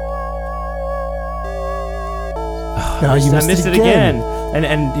 No, you missed it again.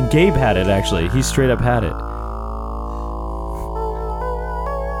 And Gabe had it, actually. He straight up had it.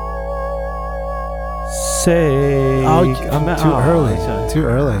 Say. Too early. Too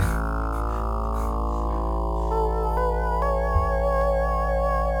early.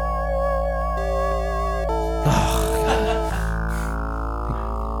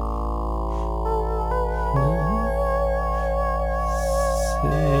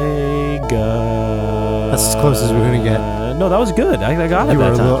 That's as close as we're going to get. No, that was good. I got it You that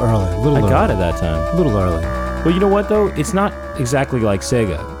were a time. little early. I got it that time. A little early. Well, you know what, though? It's not exactly like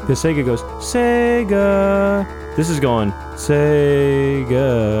Sega. Because Sega goes, Sega. This is going, Sega.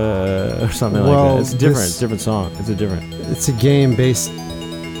 Or something like that. It's different. It's a different song. It's a game based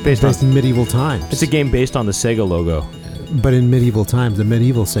in medieval times. It's a game based on the Sega logo. But in medieval times, the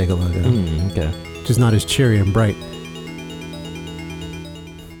medieval Sega logo. Okay. Which is not as cheery and bright.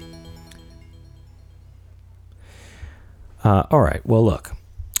 All right. Well, look,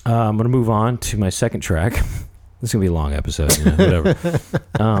 I'm going to move on to my second track. This is going to be a long episode, whatever.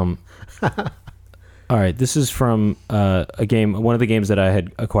 All right. This is from a game, one of the games that I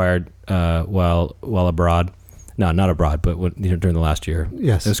had acquired while abroad. No, not abroad, but during the last year.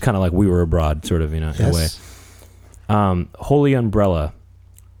 Yes. It was kind of like we were abroad, sort of, in a way. Holy Umbrella,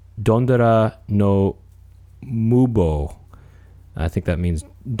 Dondera no Mubo. I think that means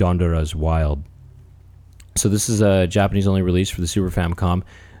Dondera's Wild. So this is a Japanese-only release for the Super Famicom.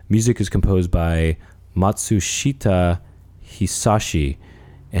 Music is composed by Matsushita Hisashi,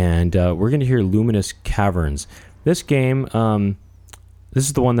 and we're going to hear Luminous Caverns. This game, this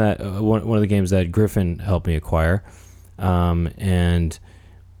is the one that one of the games that Griffin helped me acquire, and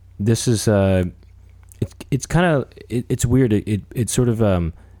this is it's kind of it's weird. It sort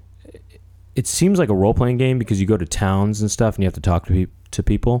of it seems like a role-playing game because you go to towns and stuff, and you have to talk to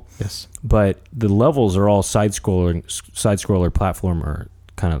people. Yes. But the levels are all side-scroller platformer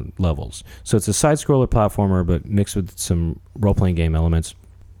kind of levels. So it's a side-scroller platformer, but mixed with some role-playing game elements.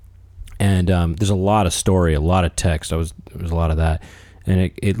 And there's a lot of story, a lot of text. There was a lot of that.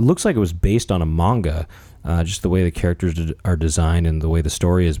 And it looks like it was based on a manga, just the way the characters are designed and the way the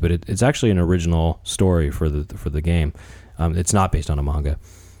story is. But it's actually an original story for the game. It's not based on a manga.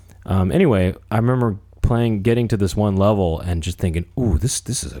 Anyway, I remember getting to this one level and just thinking, ooh, this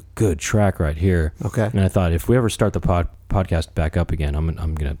is a good track right here. Okay. And I thought, if we ever start the podcast back up again,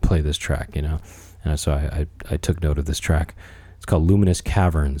 I'm gonna play this track, And so I took note of this track. It's called Luminous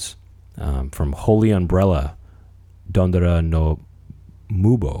Caverns, from Holy Umbrella, Dondera no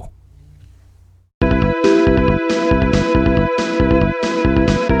Mubo.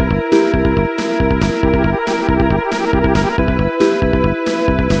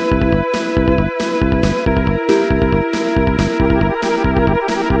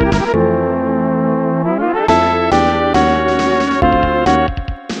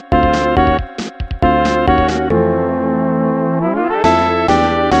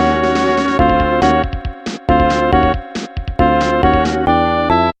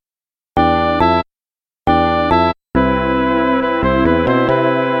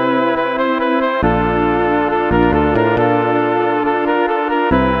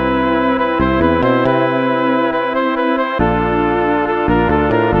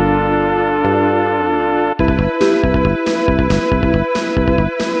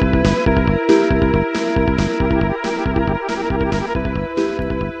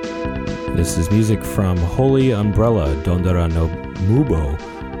 This is music from Holy Umbrella, Dondera no Mubo,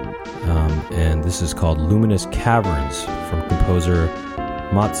 and this is called Luminous Caverns from composer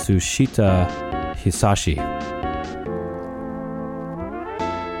Matsushita Hisashi.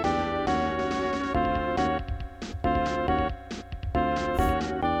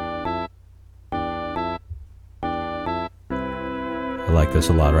 I like this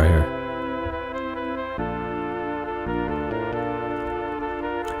a lot right here.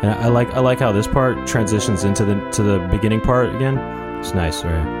 And I like how this part transitions into the beginning part again. It's nice,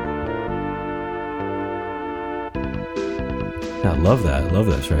 right? Yeah, I love that. I love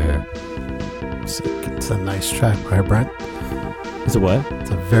this right here. It's a nice track, right, Brent? Is it what?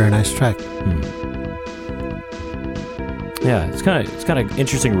 It's a very nice track. Yeah, it's kind of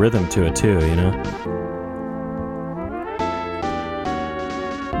interesting rhythm to it too, you know.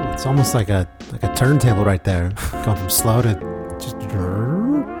 It's almost like a turntable right there, going from slow to just.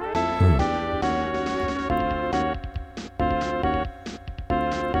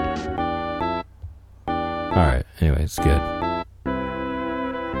 All right. Anyway, it's good.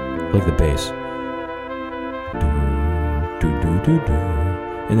 I like the bass.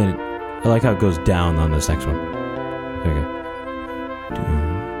 And then I like how it goes down on this next one. There you go.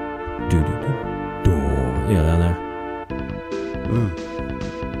 Yeah, down there.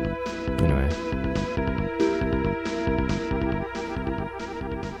 Anyway.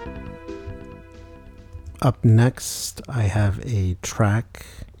 Up next, I have a track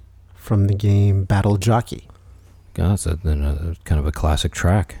from the game Battle Jockey. God, that's another kind of a classic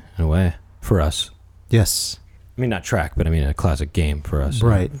track in a way for us. Yes. I mean, not track, but I mean a classic game for us.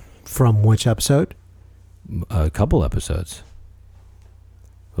 Right. From which episode? A couple episodes.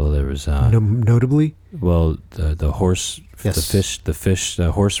 Well, there was notably. Well, the horse, yes. the fish,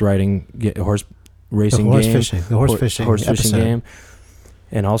 horse riding, horse racing the horse game, fishing, the horse fishing game,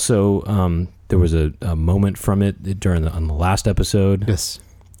 and also there was a moment from it during on the last episode. Yes,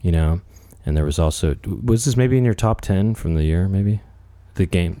 you know, and there was also was this maybe in your top 10 from the year, maybe the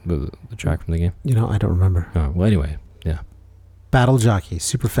game, the track from the game. You know, I don't remember. Oh, well, anyway, yeah. Battle Jockey,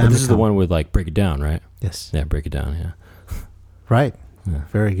 Super Famicom. This is the one with like Break It Down, right? Yes. Yeah, Break It Down. Yeah. Right. Yeah.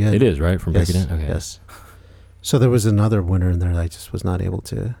 Very good. It is, right? From Break Yes. It Down? Okay. Yes. So there was another winner in there that I just was not able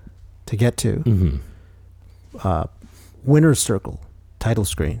to get to. Mm-hmm. Winner's Circle, title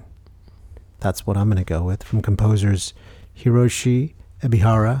screen. That's what I'm going to go with, from composers Hiroshi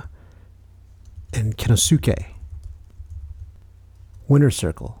Ebihara and Kenosuke. Winner's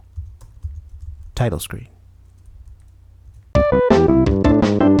Circle, title screen.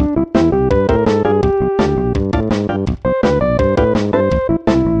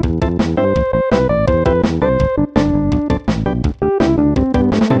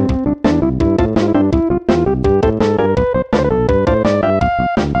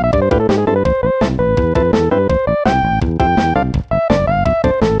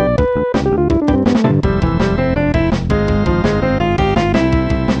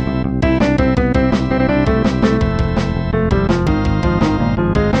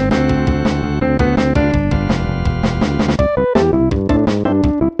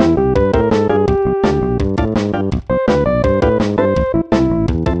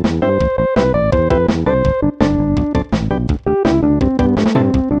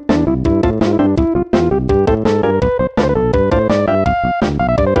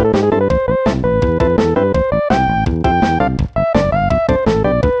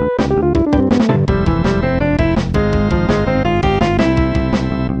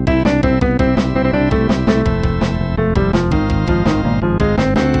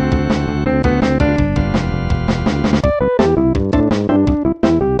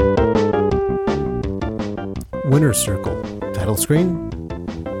 Winner's Circle, title screen.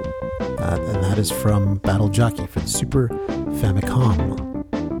 And that is from Battle Jockey for the Super Famicom.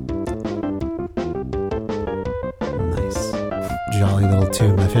 Nice. Jolly little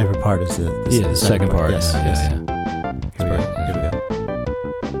tune. My favorite part is the second part. Yes, Yeah. Here we go. Here we go.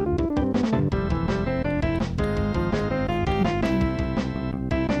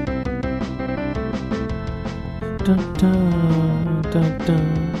 Dun, dun, dun,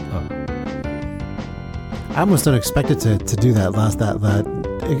 dun. I almost don't expect it to do that last that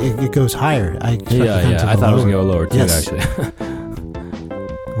it goes higher. I expect it to I thought it was lower. going to go lower too, Yes. actually.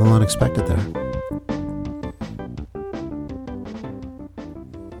 A little unexpected there.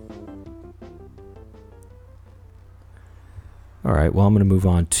 All right, well, I'm going to move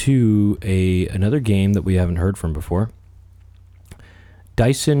on to another game that we haven't heard from before.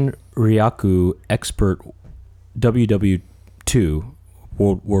 Dyson Ryaku Expert WW2,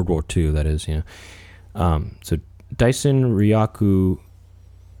 World War II, that is, you know. So Dyson Ryaku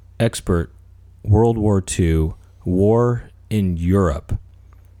Expert World War II War in Europe.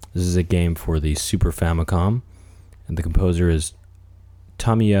 This is a game for the Super Famicom, and the composer is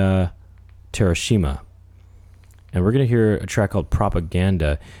Tamiya Terashima. And we're going to hear a track called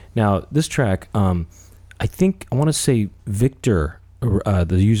Propaganda. Now, this track, I want to say Victor,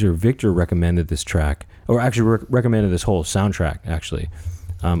 the user Victor recommended this track, or actually recommended this whole soundtrack, actually.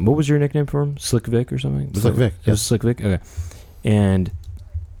 What was your nickname for him? Slick Vic or something? Slick Vic. It was Slick Vic? Okay. And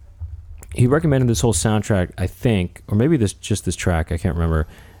he recommended this whole soundtrack, I think, or maybe this track, I can't remember.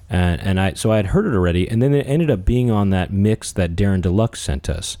 So I had heard it already, and then it ended up being on that mix that Darren Deluxe sent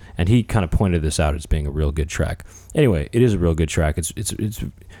us, and he kind of pointed this out as being a real good track. Anyway, it is a real good track.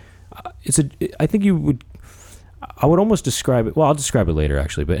 I would almost describe it. Well, I'll describe it later,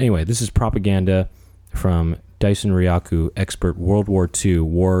 actually. But anyway, this is Propaganda from Daisen Ryaku Expert World War II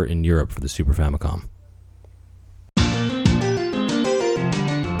War in Europe for the Super Famicom.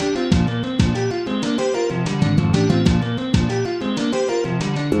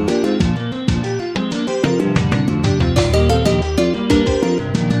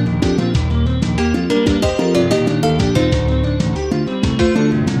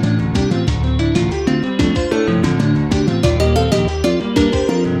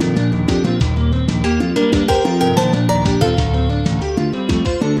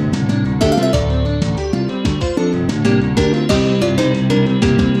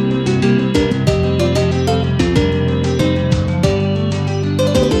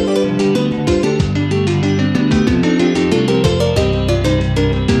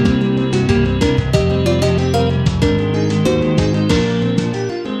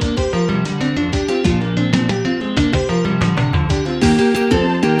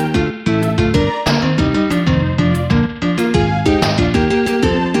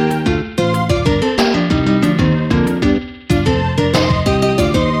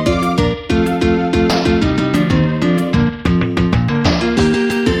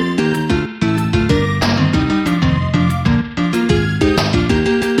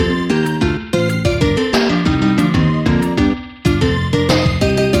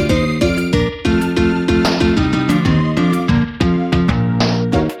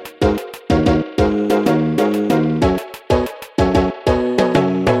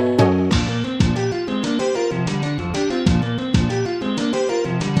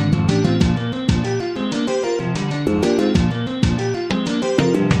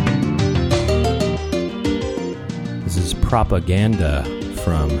 Propaganda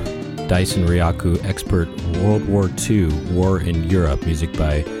from Daisen Ryaku Expert World War II War in Europe, music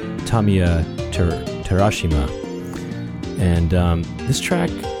by Tamiya Terashima. And this track,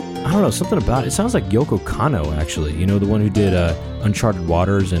 I don't know, something about it sounds like Yoko Kanno, actually. You know, the one who did Uncharted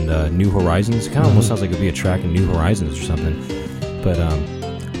Waters and New Horizons. It kind of almost sounds like it would be a track in New Horizons or something. But I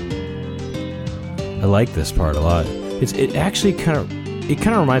like this part a lot. It actually kind of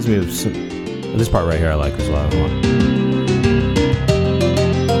reminds me of this part right here. I like this a lot.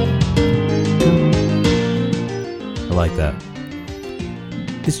 I like that.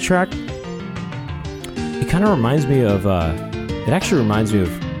 This track, it kind of reminds me of,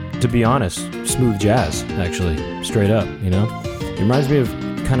 to be honest, smooth jazz, actually, straight up, you know?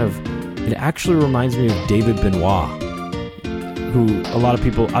 It actually reminds me of David Benoit, who a lot of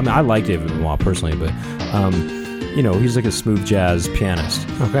people, I like David Benoit personally, but, you know, he's like a smooth jazz pianist.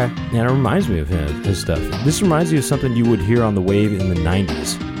 Okay. And it reminds me of his stuff. This reminds me of something you would hear on the wave in the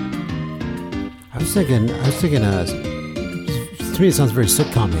 90s. I was thinking, to me it sounds very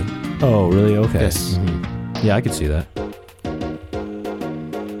sitcom-y. Oh, really? Okay. Yes. Mm-hmm. Yeah, I could see that.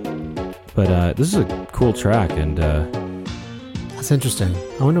 But this is a cool track, and that's interesting.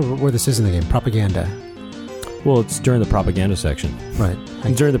 I wonder where this is in the game. Propaganda. Well, it's during the propaganda section. Right.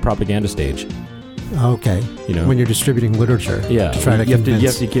 It's during the propaganda stage. Okay. You know, when you're distributing literature. Yeah. To try to convince. You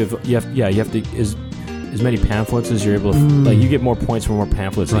have to as many pamphlets as you're able to. Like, you get more points for more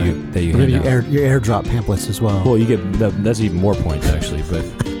pamphlets that you maybe hand out. You airdrop pamphlets as well. Well, you get that's even more points actually, but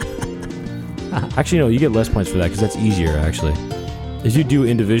actually no, you get less points for that because that's easier actually. If you do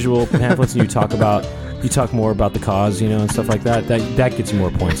individual pamphlets and you talk more about the cause, you know, and stuff like that, that gets you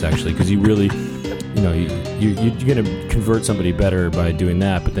more points actually, because you really, you know, you're gonna convert somebody better by doing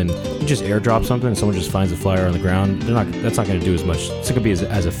that. But then you just airdrop something and someone just finds a flyer on the ground, that's not gonna do as much. It's not gonna be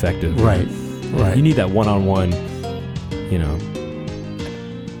as effective. Right. Right. You need that one-on-one, you know.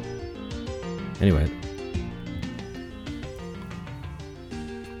 Anyway.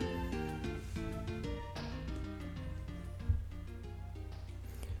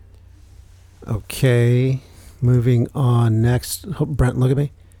 Okay, moving on next. Brent, look at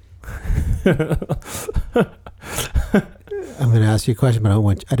me. I'm going to ask you a question, but I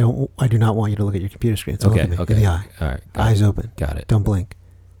do not want you to look at your computer screen. So okay. look at me Okay. in the eye. All right. Eyes open. Got it. Don't blink.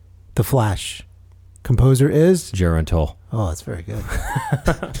 The Flash. Composer is? Jero Tull. Oh, that's very good.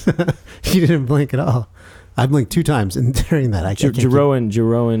 You didn't blink at all. I blinked 2 times during that.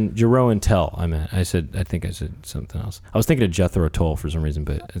 Jero Tull. I think I said something else. I was thinking of Jethro Tull for some reason,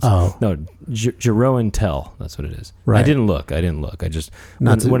 but it's Jero Tull. That's what it is. Right. I didn't look. I just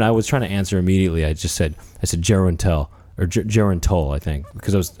when I was trying to answer immediately, I said Jero Tull or Jero Tull, I think,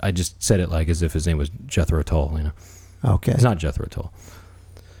 because I just said it like as if his name was Jethro Tull. Okay. It's not Jethro Tull.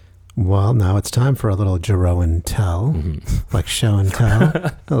 Well, now it's time for a little Jero and Tell, like show and tell.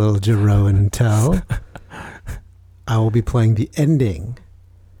 A little Jero and Tell. I will be playing the ending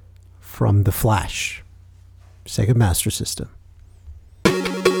from The Flash, Sega Master System.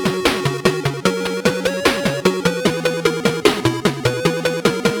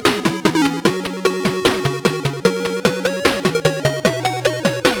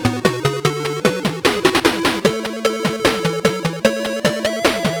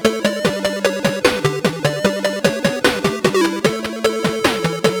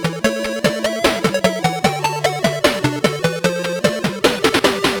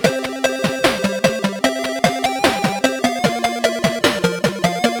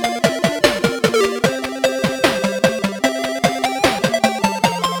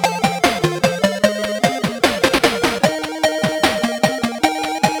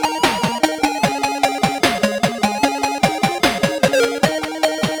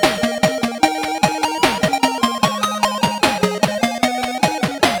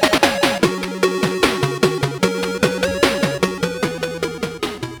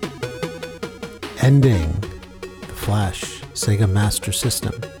 Ending The Flash, Sega Master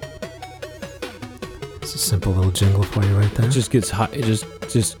System. It's a simple little jingle for you right there. It just gets high. It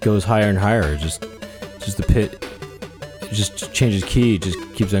just goes higher and higher. Just the pit. It just changes key. It just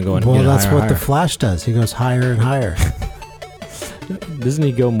keeps on going. Well, that's higher, what higher. The Flash does. He goes higher and higher. Doesn't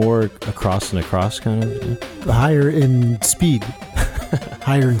he go more across and across, kind of? Yeah? Higher in speed.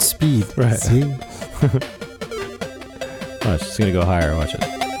 Higher in speed. Right. See? Watch, it's gonna go higher. Watch it.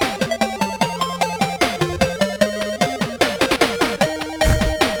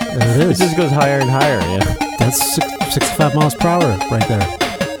 There it is. It just goes higher and higher. Yeah. That's 65 miles per hour right there.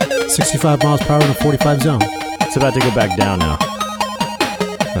 65 miles per hour in a 45 zone. It's about to go back down now.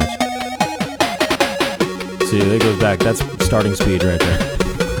 Watch. See, there it goes back. That's starting speed right there.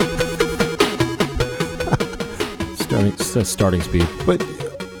 That's starting speed. But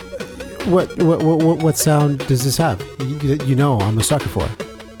what sound does this have? You know, I'm a sucker for it.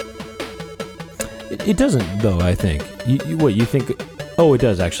 It doesn't, though. I think. You think? Oh, it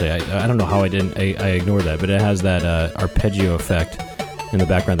does actually. I don't know how I ignored that, but it has that arpeggio effect in the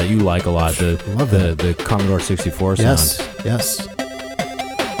background that you like a lot. The Commodore 64 sound. Yes.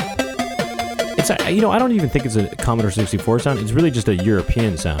 It's I don't even think it's a Commodore 64 sound. It's really just a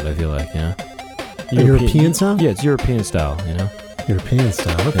European sound. I feel like, yeah. A European sound? Yeah, it's European style. European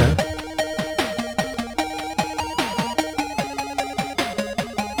style. Okay. Yeah.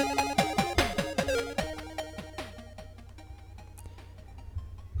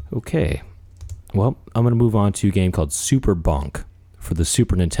 Okay, well, I'm going to move on to a game called Super Bonk for the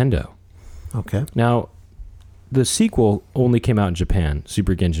Super Nintendo. Okay. Now, the sequel only came out in Japan,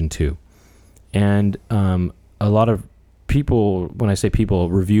 Super Genjin 2. And a lot of people, when I say people,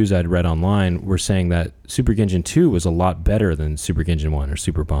 reviews I'd read online were saying that Super Genjin 2 was a lot better than Super Genjin 1 or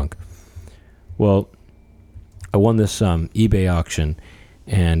Super Bonk. Well, I won this eBay auction,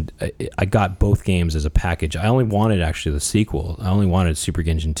 and I got both games as a package. I only wanted actually the sequel. I only wanted Super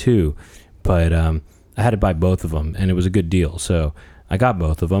Genjin 2, but I had to buy both of them, and it was a good deal. So I got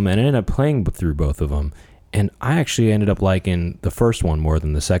both of them, and I ended up playing through both of them. And I actually ended up liking the first one more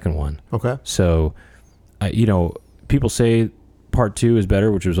than the second one. Okay. So, people say Part 2 is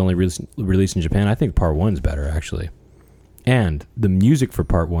better, which was only released in Japan. I think Part 1 is better, actually. And the music for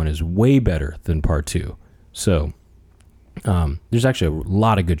Part 1 is way better than Part 2. So, there's actually a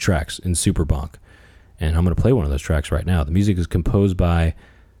lot of good tracks in Super Bonk. And I'm going to play one of those tracks right now. The music is composed by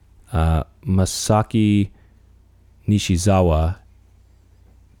Masaki Nishizawa,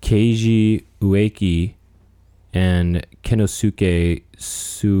 Keiji Ueki, and Kenosuke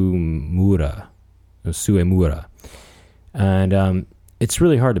Suemura. And it's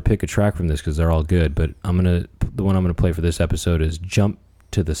really hard to pick a track from this because they're all good, but the one I'm gonna play for this episode is Jump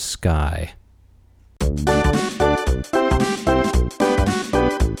to the Sky.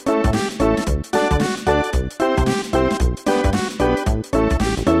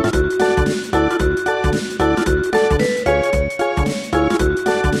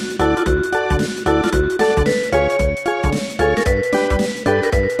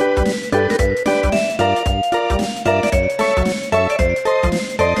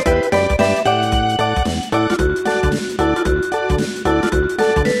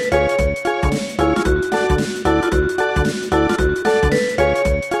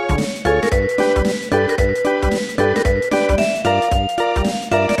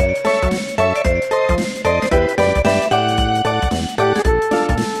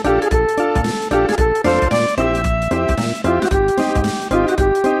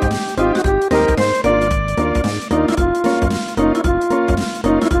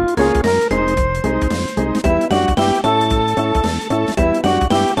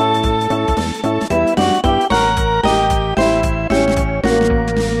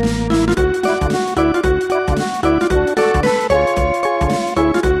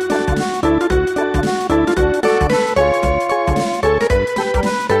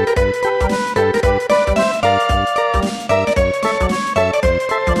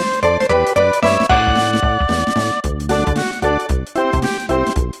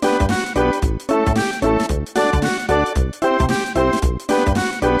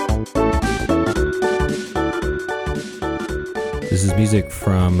 music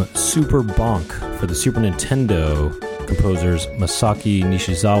from Super Bonk for the Super Nintendo, composers Masaki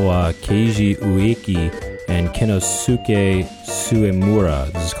Nishizawa, Keiji Ueki, and Kenosuke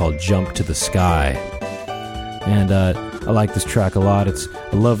Suemura. This is called Jump to the Sky. And I like this track a lot.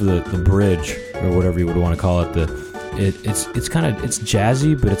 I love the bridge, or whatever you would want to call it. It's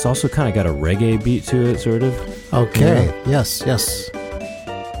jazzy, but it's also kind of got a reggae beat to it, sort of. Okay. You know? Yes.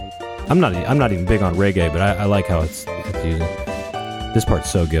 I'm not even big on reggae, but I like how it's using. This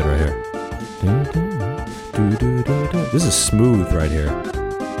part's so good right here. This is smooth right here.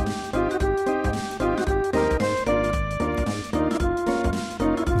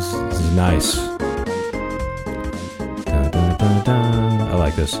 This is nice. I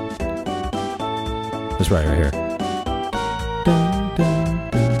like this. This right here.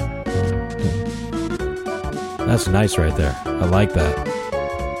 That's nice right there. I like that.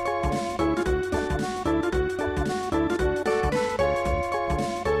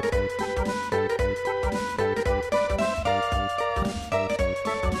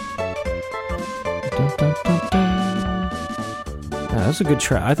 That's a good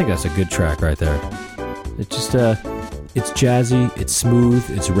track. I think that's a good track right there. It's just it's jazzy, it's smooth,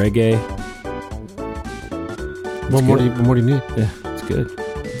 it's reggae. What more do you need? Yeah, it's good.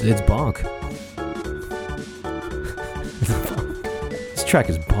 It's bonk. This track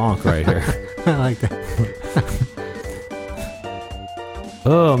is bonk right here. I like that.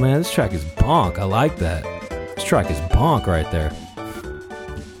 Oh man, this track is bonk. I like that. This track is bonk right there.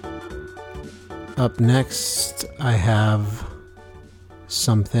 Up next, I have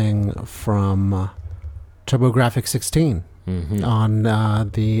something from TurboGrafx 16 on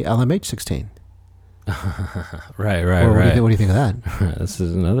the LMH 16. Right. What do you think of that? This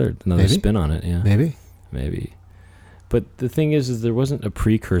is another Maybe? spin on it. Yeah, maybe. But the thing is there wasn't a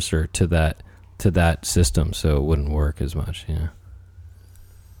precursor to that system, so it wouldn't work as much. You know.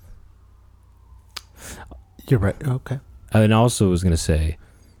 You're right. Okay. And I also was going to say,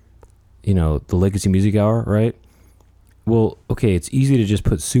 you know, the Legacy Music Hour, right? Well, okay, it's easy to just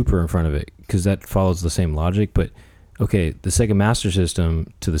put Super in front of it because that follows the same logic. But, okay, the Sega Master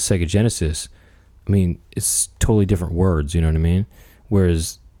System to the Sega Genesis, I mean, it's totally different words, you know what I mean?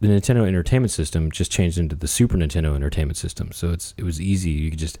 Whereas the Nintendo Entertainment System just changed into the Super Nintendo Entertainment System. So it was easy. You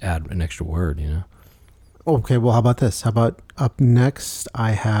could just add an extra word, you know? Okay, well, how about this? How about up next,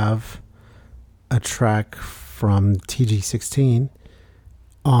 I have a track from TG16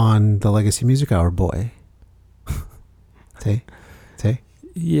 on the Legacy Music Hour, boy. Tay?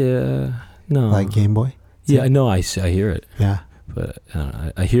 Yeah, no. Like Game Boy? Yeah, I know. I hear it. Yeah. But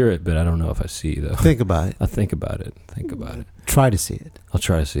I hear it, but I don't know if I see, though. Think about it. I'll think about it. Try to see it. I'll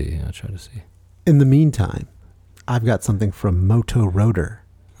try to see. In the meantime, I've got something from Moto Rotor.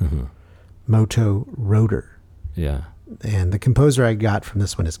 Mm-hmm. Moto Rotor. Yeah. And the composer I got from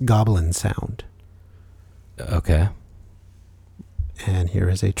this one is Goblin Sound. Okay. And here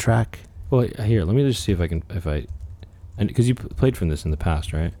is a track. Well, here, let me just see if I because you played from this in the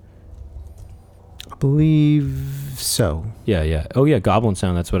past, right? I believe so. Yeah. Oh yeah, Goblin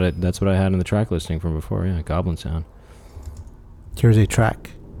Sound. That's what I had in the track listing from before. Yeah, Goblin Sound. Here's a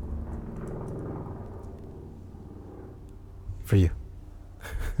track for you.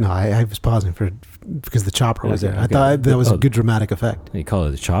 No, I was pausing because the chopper was there. I thought that was a good dramatic effect. You call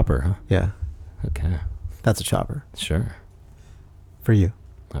it a chopper, huh? Yeah. Okay. That's a chopper. Sure. For you.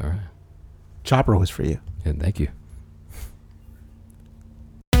 All right. Chopper was for you. Yeah, thank you.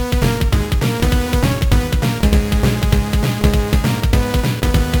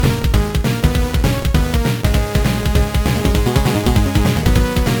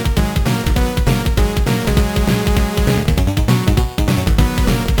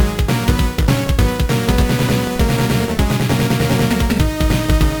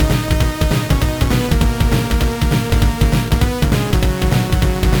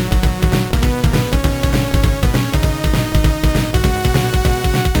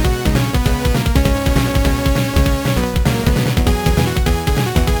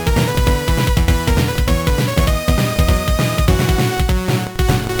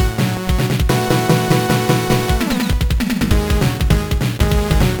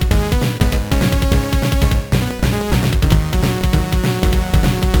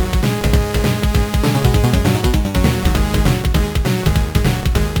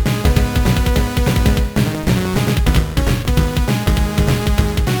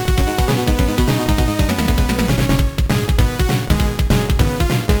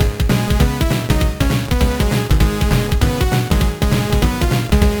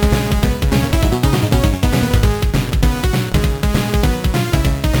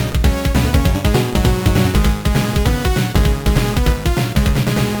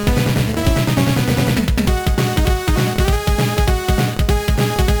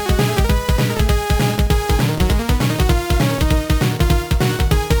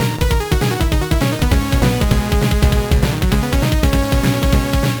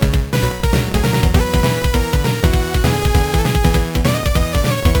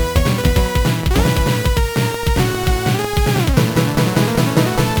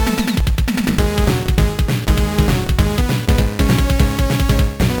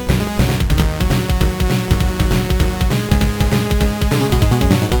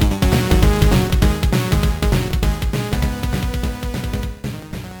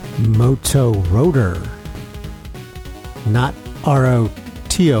 Moto Rotor. Not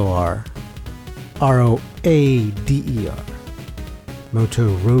R-O-T-O-R. R-O-A-D-E-R.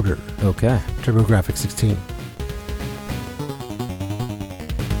 Moto Rotor. Okay. TurboGrafx 16.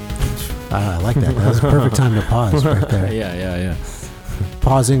 I like that. That was a perfect time to pause right there. Yeah.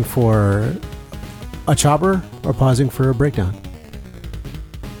 Pausing for a chopper or pausing for a breakdown?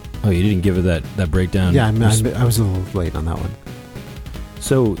 Oh, you didn't give it that breakdown? Yeah, I was a little late on that one.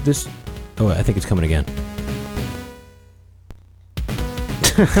 So this... Oh, I think it's coming again.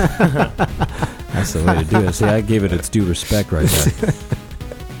 That's the way to do it. See, I gave it its due respect right there.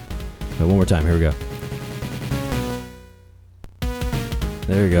 But one more time. Here we go.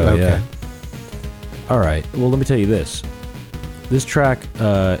 There we go. Okay. Yeah. All right. Well, let me tell you this. This track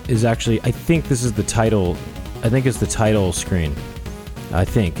is actually... I think this is the title... I think it's the title screen. I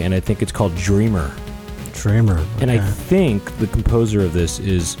think it's called Dreamer. Dreamer. Okay. And I think the composer of this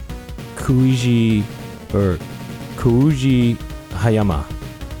is Kouji Hayama.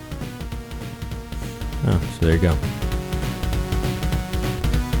 Oh, so there you go.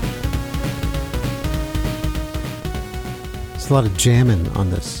 There's a lot of jamming on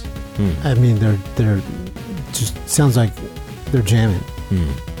this. I mean, they're just sounds like they're jamming.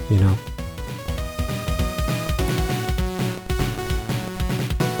 You know.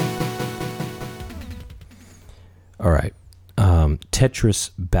 All right. Tetris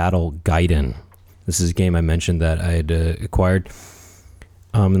Battle Gaiden. This is a game I mentioned that I had acquired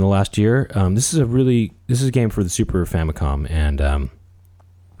in the last year. This is a game for the Super Famicom, and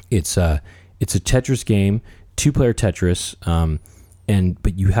it's a Tetris game, 2-player Tetris,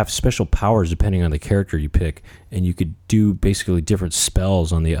 but you have special powers depending on the character you pick, and you could do basically different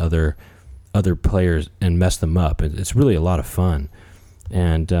spells on the other players and mess them up. It's really a lot of fun,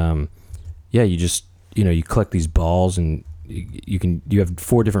 and you collect these balls, and you have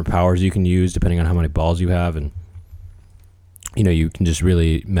 4 different powers you can use depending on how many balls you have, and you can just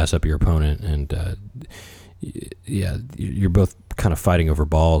really mess up your opponent, and you're both kind of fighting over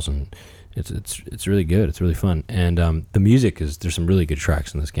balls, and it's really good. It's really fun, and the music there's some really good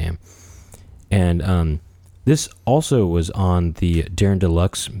tracks in this game, and this also was on the Darren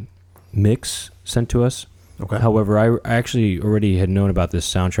Deluxe mix sent to us. Okay. However, I actually already had known about this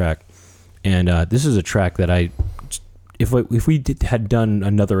soundtrack. And this is a track that if we had done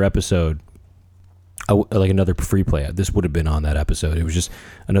another episode, like another free play, this would have been on that episode. It was just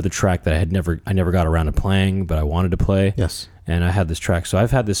another track that I never got around to playing, but I wanted to play. Yes. And I had this track, so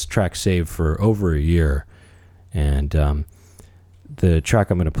I've had this track saved for over a year. And the track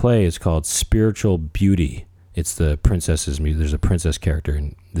I'm going to play is called Spiritual Beauty. It's the princess's music. There's a princess character,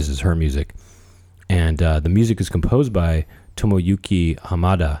 and this is her music. And the music is composed by Tomoyuki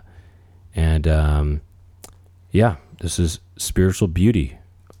Hamada. And this is Spiritual Beauty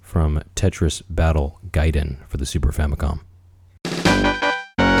from Tetris Battle Gaiden for the Super Famicom.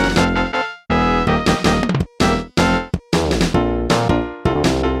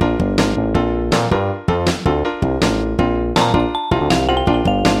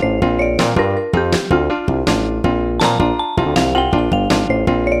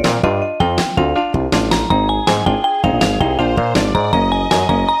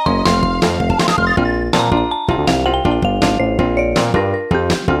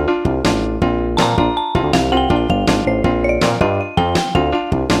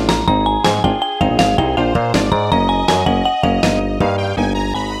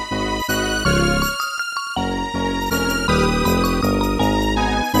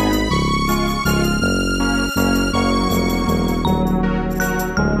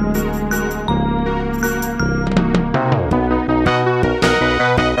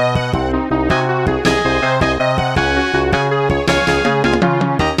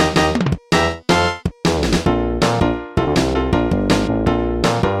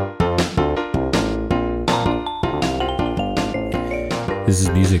 This is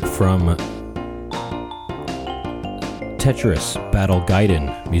music from Tetris Battle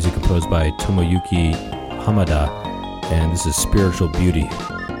Gaiden, music composed by Tomoyuki Hamada, and this is Spiritual Beauty.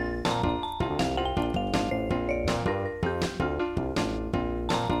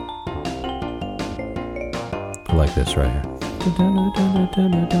 I like this right here.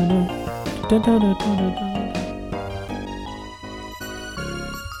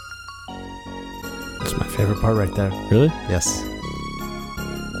 It's my favorite part right there. Really? Yes.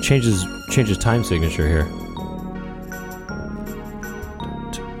 Changes time signature here.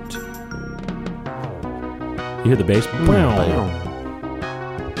 You hear the bass?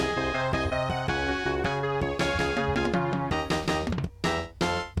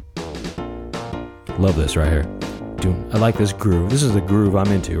 Love this right here. I like this groove. This is the groove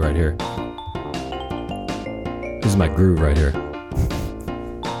I'm into right here. is my groove right here.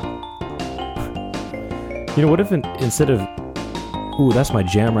 You know, what if instead of, ooh, that's my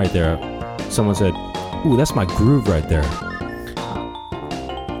jam right there, someone said, ooh, that's my groove right there.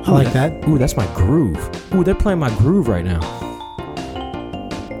 I like that. Ooh, that's my groove. Ooh, they're playing my groove right now.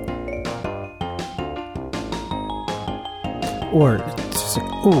 Or just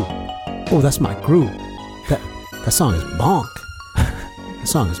like, ooh, that's my groove. That song is bonk. That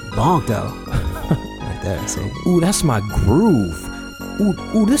song is bonk though. Right there, see? Ooh, that's my groove.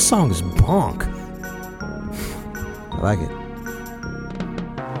 Ooh, this song is bonk. I like it.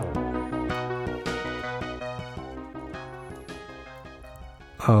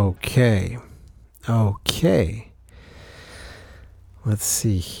 Okay. Let's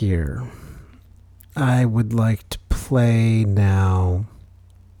see here. I would like to play now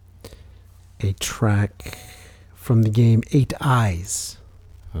a track from the game 8 Eyes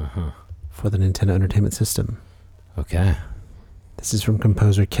for the Nintendo Entertainment System. Okay. This is from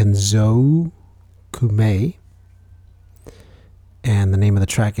composer Kenzo Kume. And the name of the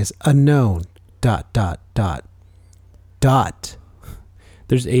track is Unknown ...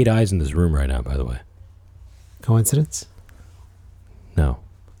 There's 8 eyes in this room right now, by the way. Coincidence? No. ...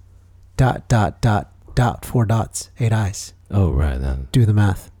 4 dots, 8 eyes. Oh, right. Then. Do the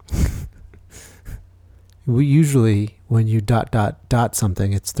math. We usually, when you ...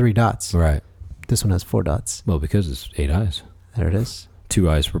 something, it's 3 dots. Right. This one has 4 dots. Well, because it's 8 eyes. There it is. 2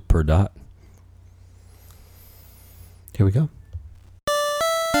 eyes per dot. Here we go.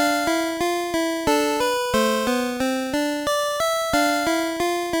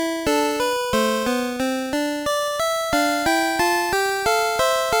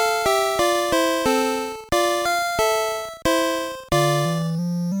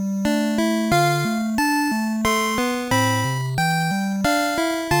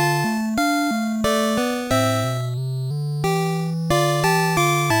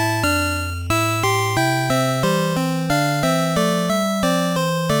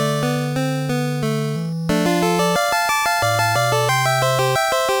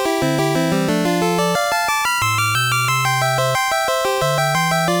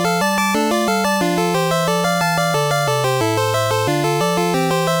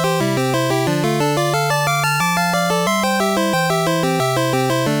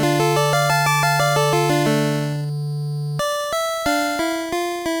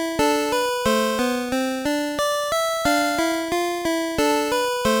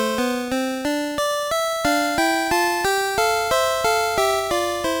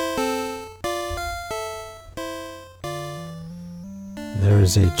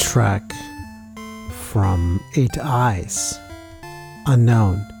 There's a track from 8 Eyes,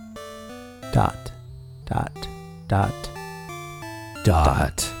 Unknown ...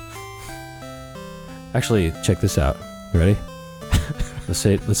 Actually, check this out. You ready? Let's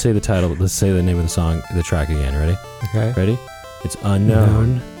say the title. Let's say the name of the song, the track again. Ready? Okay. Ready? It's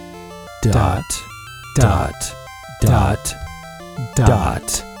unknown ...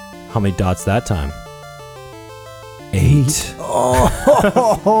 How many dots that time? 8. Oh,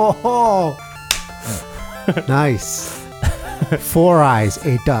 nice. 4 eyes,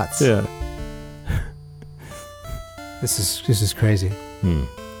 8 dots. Yeah. This is crazy.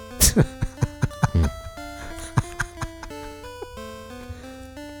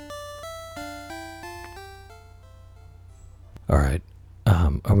 All right.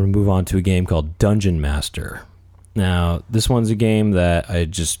 I'm going to move on to a game called Dungeon Master. Now, this one's a game that I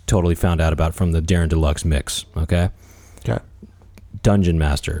just totally found out about from the Darren Deluxe mix, okay? Okay. Dungeon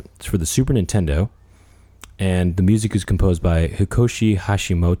Master. It's for the Super Nintendo, and the music is composed by Hikoshi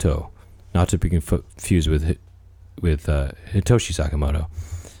Hashimoto, not to be confused with Hitoshi Sakamoto,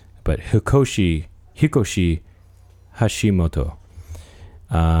 but Hikoshi Hashimoto,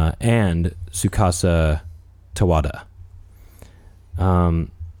 and Tsukasa Tawada.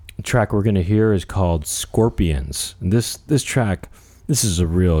 The track we're going to hear is called Scorpions. And this track, this is a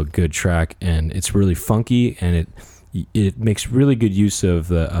real good track, and it's really funky, and it makes really good use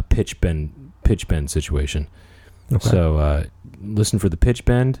of a pitch bend situation. Okay. So listen for the pitch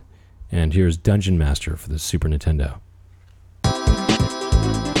bend, and here's Dungeon Master for the Super Nintendo.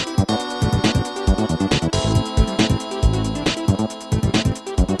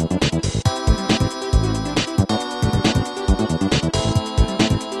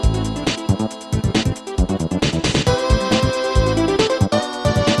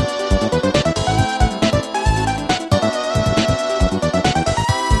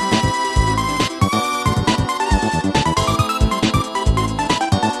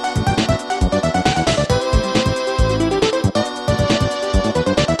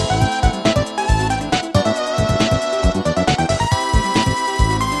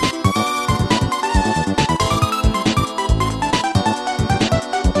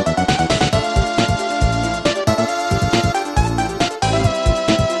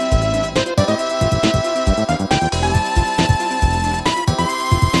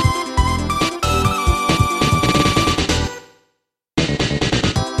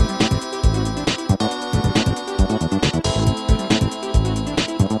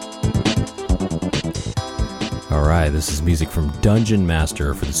 This is music from Dungeon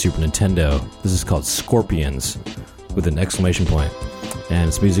Master for the Super Nintendo. This is called Scorpions with an exclamation point. And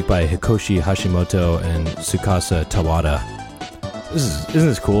it's music by Hikoshi Hashimoto and Tsukasa Tawada. Isn't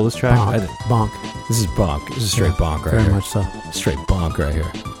this cool, this track? Bonk. Bonk. This is bonk. This is straight bonk right very here. much so. Straight bonk right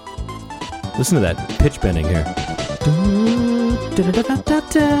here. Listen to that pitch bending here.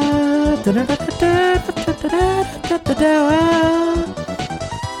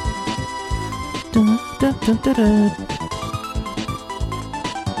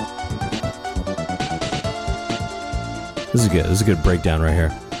 This is good. This is a good breakdown right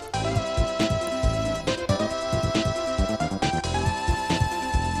here.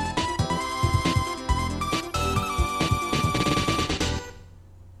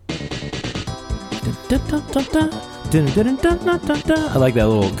 I like that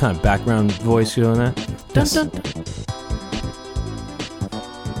little kind of background voice doing that. Yes.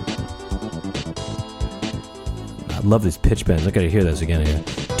 I love these pitch bends. I gotta hear this again here.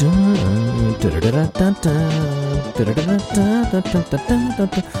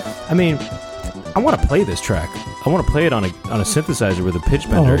 I mean, I want to play this track. I want to play it on a synthesizer with a pitch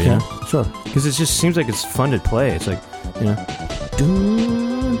bender, okay. you know? Sure. Because it just seems like it's fun to play. It's like, you know.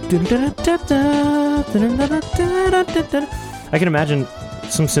 I can imagine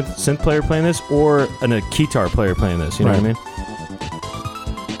some synth player playing this or a guitar player playing this. You know what I mean?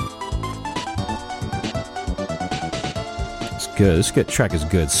 It's good. This good track is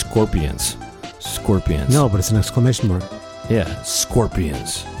good. Scorpions. No, but it's an exclamation mark. Yeah,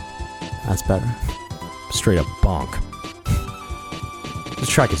 Scorpions. That's better. Straight up bonk. This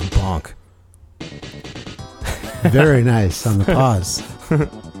track is bonk. Very nice on the pause.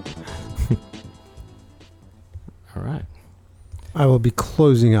 All right. I will be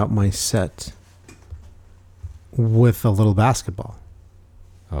closing out my set with a little basketball.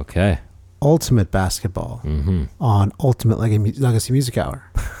 Okay. Ultimate basketball on Ultimate Legacy Music Hour.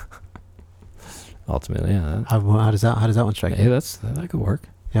 Ultimately, yeah. How does that one strike Hey, you? that could work.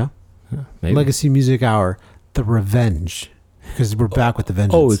 Yeah? Maybe. Legacy Music Hour, The Revenge. Because we're back with the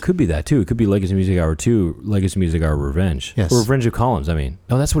vengeance. Oh, it could be that too. It could be Legacy Music Hour 2, Legacy Music Hour Revenge. Yes. Or Revenge of Columns, I mean.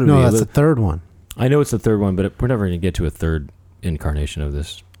 No, that's what it would No, be. that's the third one. I know it's the third one, but we're never going to get to a third incarnation of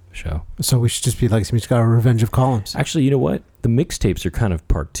this show. So we should just be Legacy Music Hour, Revenge of Columns. Actually, you know what? The mixtapes are kind of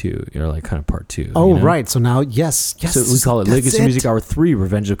part 2. You're like kind of part 2. Oh, you know? right. So now, yes. So we call it that's Legacy Music Hour 3,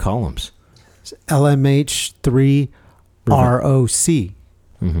 Revenge of Columns. LMH3 ROC.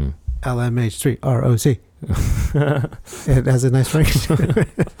 Mm-hmm. LMH3 ROC. It has a nice ring.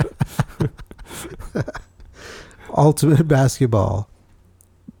 Ultimate Basketball.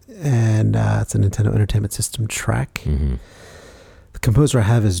 And it's a Nintendo Entertainment System track. Mm-hmm. The composer I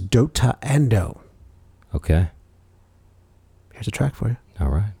have is Dota Ando. Okay. Here's a track for you. All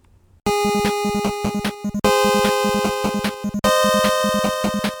right.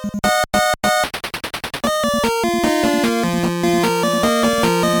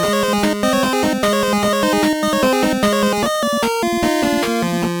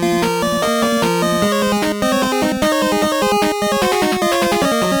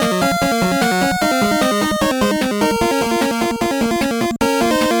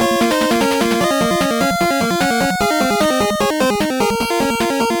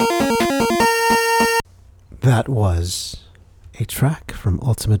 That was a track from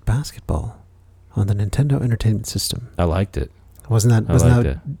Ultimate Basketball on the Nintendo Entertainment System. I liked it. Wasn't that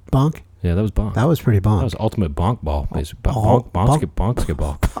bonk? Yeah, that was bonk. That was pretty bonk. That was ultimate bonk ball. Basically. Bonk-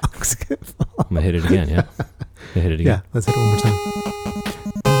 Bonk-skip-ball. I'm going to hit it again, yeah? Hit it again. Yeah, let's hit it one more time.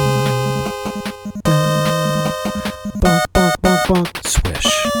 Bonk, bonk, bonk, bonk. Swish.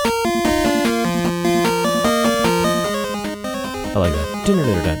 I like that.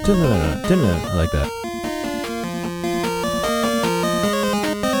 I like that.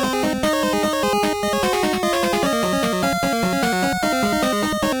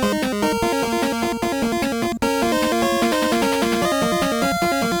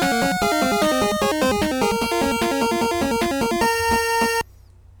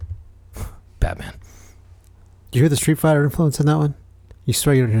 Batman. Do you hear the Street Fighter influence in that one? You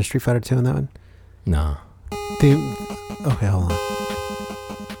swear you don't hear Street Fighter 2 in that one? No. Okay, hold on.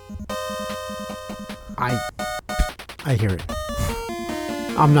 I hear it.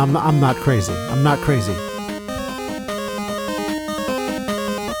 I'm not crazy. I'm not crazy.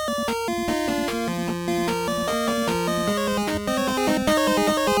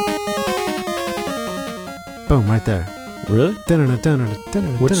 Boom, right there. Really?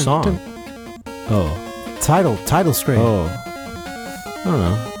 Which Which song? Oh. Title screen. Oh. I don't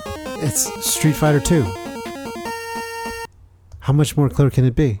know. It's Street Fighter 2. How much more clear can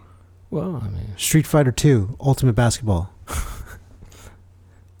it be? Well, I mean, Street Fighter 2, Ultimate Basketball.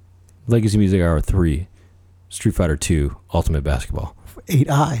 Legacy Music Hour 3, Street Fighter 2, Ultimate Basketball. 8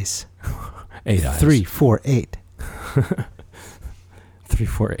 eyes. 8 eyes. 3, 4, 8. 3,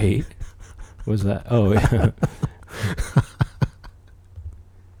 4, 8. What was that? Oh, yeah.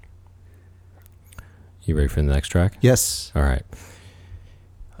 You ready for the next track? Yes. All right.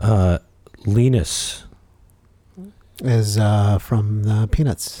 Linus Is from the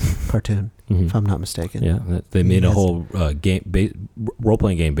Peanuts cartoon, if I'm not mistaken. Yeah, they made a whole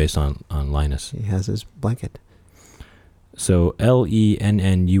role-playing game based on Linus. He has his blanket. So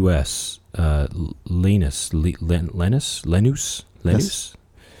Lennus,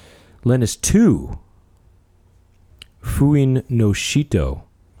 Lenus 2, Fuin no Shito.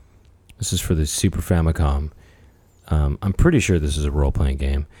 This is for the Super Famicom. I'm pretty sure this is a role-playing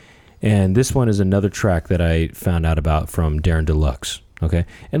game. And this one is another track that I found out about from Darren Deluxe. Okay,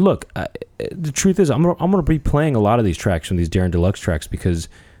 and look, the truth is, I'm gonna be playing a lot of these tracks from these Darren Deluxe tracks because,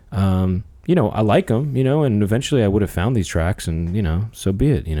 I like them, and eventually I would have found these tracks, and so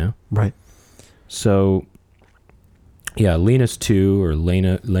be it, Right. So, yeah, Linus 2 or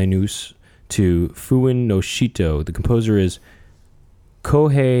Lenus 2, Fuin no Shito. The composer is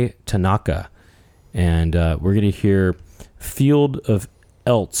Kohei Tanaka, and we're gonna hear Field of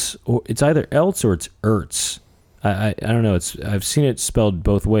Eltz, or it's either Eltz or it's Ertz. I don't know. I've seen it spelled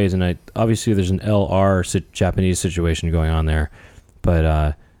both ways, and obviously there's an LR Japanese situation going on there,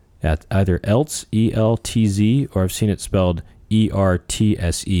 but either Eltz ELTZ or I've seen it spelled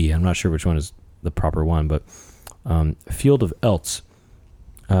ERTSE. I'm not sure which one is the proper one, but Field of Eltz.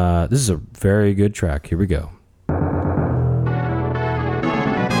 This is a very good track. Here we go.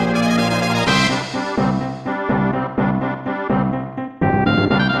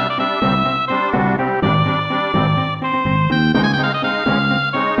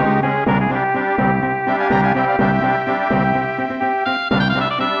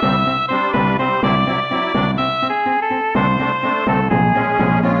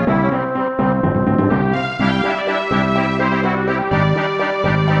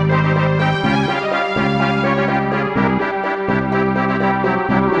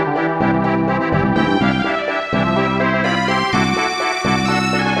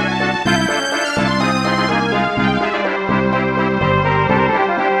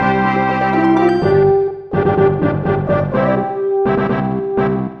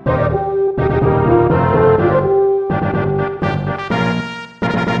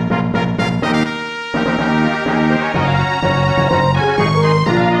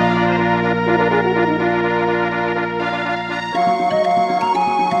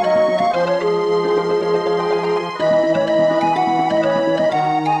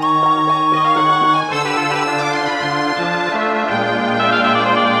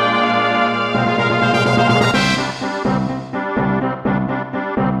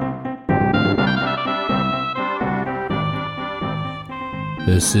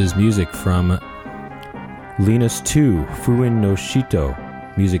 This is music from Linus 2, Fuin no Shito,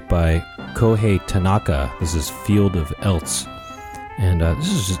 music by Kohei Tanaka. This is Field of Eltz. And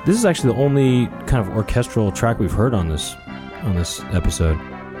this is actually the only kind of orchestral track we've heard on this episode.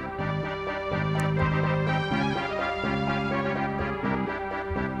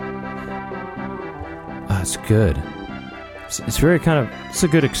 It's good. It's very it's a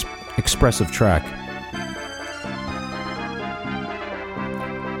good expressive track.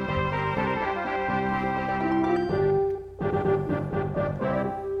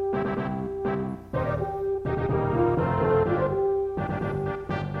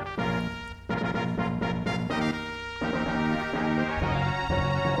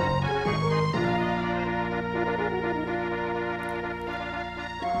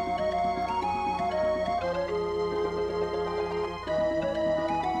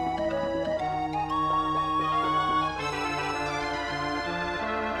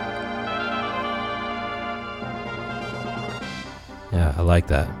 Yeah, I like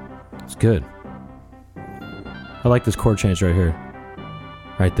that. It's good. I like this chord change right here.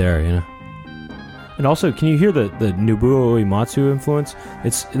 Right there, And also, can you hear the Nobuo Uematsu influence?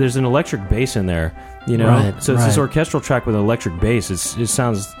 There's an electric bass in there, Right, so it's this orchestral track with an electric bass. It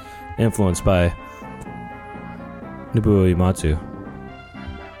sounds influenced by Nobuo Uematsu.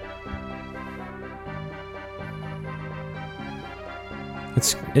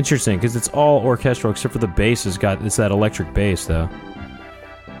 It's interesting because it's all orchestral except for the bass it's that electric bass though.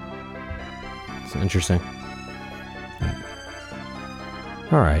 It's interesting.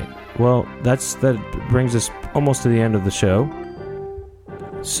 All right. Well, that brings us almost to the end of the show.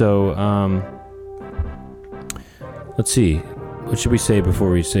 So, let's see. what should we say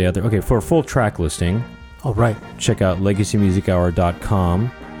before we say other? Okay, for a full track listing, All right. check out legacymusichour.com.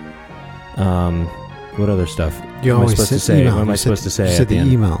 What other stuff You am I always supposed to said say? email. What am I You supposed to said- say You said at the the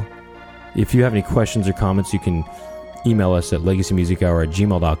end? email. If you have any questions or comments, you can email us at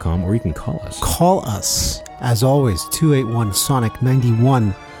legacymusichour@gmail.com, or you can call us. Call us. As always, 281 Sonic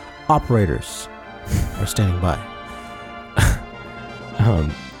 91 operators are standing by.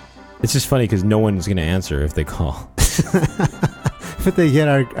 It's just funny because no one's going to answer if they call. But they get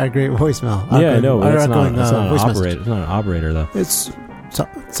our great voicemail. Yeah, I know. But that's not, outgoing, that's not an voice operator. message. It's not an operator, though. It's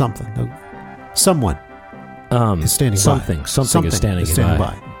something. Someone is standing something, by. Something is standing by.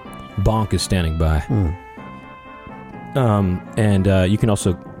 by. Bonk is standing by. Mm. And you can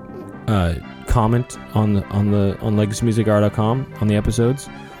also comment on legacymusichour.com on the episodes.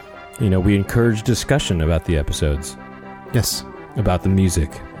 You know, we encourage discussion about the episodes, Yes. about the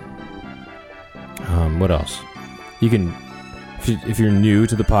music. What else? You can, if you're new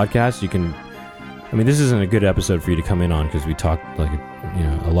to the podcast, you can. I mean, this isn't a good episode for you to come in on because we talked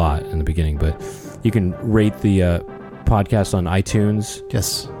a lot in the beginning. But you can rate the podcast on iTunes.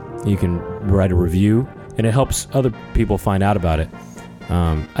 Yes. You can write a review, and it helps other people find out about it.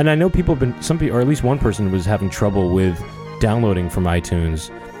 And I know people have been, some people, or at least one person was having trouble with downloading from iTunes.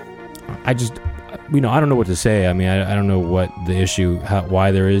 I just, I don't know what to say. I mean, I don't know what the issue,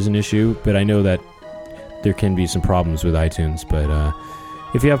 why there is an issue, but I know that there can be some problems with iTunes. But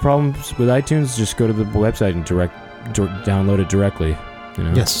if you have problems with iTunes, just go to the website and download it directly. You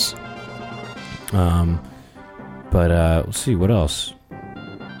know? Yes. But let's see, what else?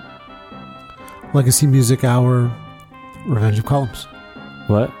 Legacy Music Hour, Revenge of Columns.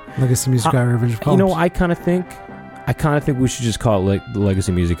 What? Legacy Music Hour, Revenge of Columns. I kind of think we should just call it the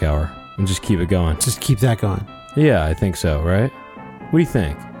Legacy Music Hour and just keep it going. Just keep that going. Yeah, I think so, right? What do you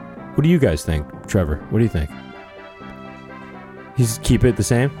think? What do you guys think, Trevor? What do you think? He's keep it the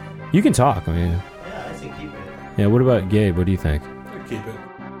same? You can talk. I mean, Yeah, I say keep it. yeah, what about Gabe? What do you think? Keep it.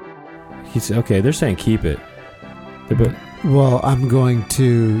 He's okay, they're saying keep it. Well, I'm going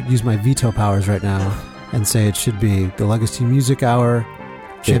to use my veto powers right now and say it should be the Legacy Music Hour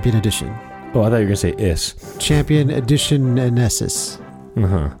Champion Edition. Oh, I thought you were going to say is. Champion Edition Anessis.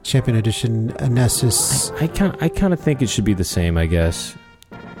 Uh-huh. Champion Edition Anessis. I kind of think it should be the same, I guess.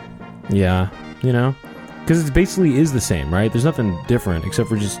 Yeah, because it basically is the same, right? There's nothing different except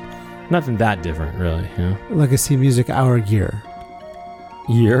for just nothing that different, really. Legacy Music Hour Gear.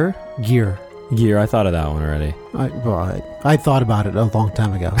 Gear. I I thought of that one already. I thought about it a long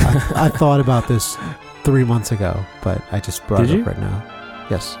time ago. I thought about this 3 months ago, but I just brought Did it you? up right now.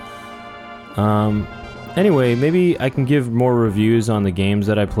 Yes. Anyway, maybe I can give more reviews on the games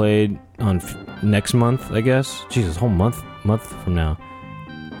that I played on next month, I guess. Jesus, whole month from now.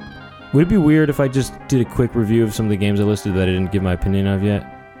 Would it be weird if I just did a quick review of some of the games I listed that I didn't give my opinion of yet?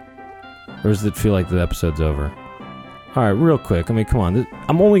 Or does it feel like the episode's over? All right, real quick. I mean, come on.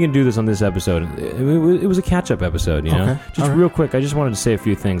 I'm only going to do this on this episode. It was a catch-up episode, you know? Okay. Just All right. real quick, I just wanted to say a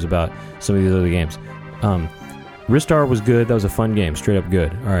few things about some of these other games. Ristar was good. That was a fun game. Straight up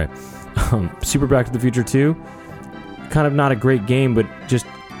good. All right. Super Back to the Future 2, kind of not a great game, but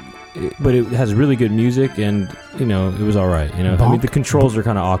it has really good music, and it was all right. I mean, Bonk? the controls are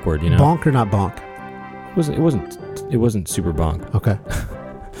kind of awkward. Bonk or not bonk? It wasn't super bonk. Okay.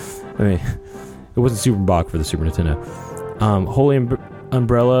 I mean, it wasn't super bonk for the Super Nintendo. Holy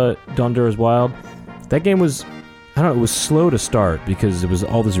Umbrella, Dondura's Wild. That game was, I don't know, it was slow to start because it was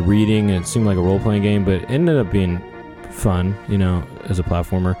all this reading and it seemed like a role-playing game, but it ended up being fun, as a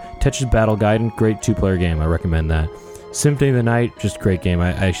platformer. Tetris Battle Gaiden, great 2-player game. I recommend that. Symphony of the Night, just great game.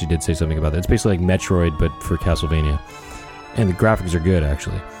 I actually did say something about that. It's basically like Metroid, but for Castlevania. And the graphics are good,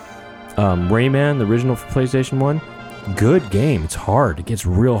 actually. Rayman, the original for PlayStation 1, good game. It's hard. It gets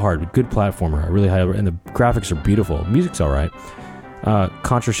real hard, but good platformer. I really highly, and the graphics are beautiful. Music's all right.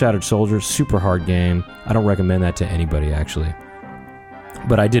 Contra Shattered Soldier, super hard game. I don't recommend that to anybody, actually.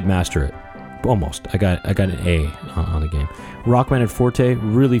 But I did master it. Almost. I got an A on the game. Rockman and Forte,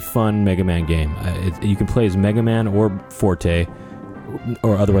 really fun Mega Man game. You can play as Mega Man or Forte,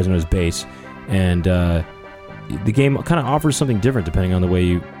 or otherwise known as Bass, and the game kind of offers something different depending on the way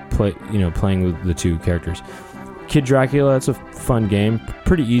you play. Playing with the two characters. Kid Dracula, that's a fun game.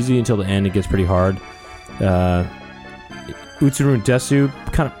 Pretty easy until the end. It gets pretty hard. Utsuru Desu,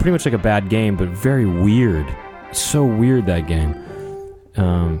 kind of pretty much like a bad game, but very weird. So weird, that game.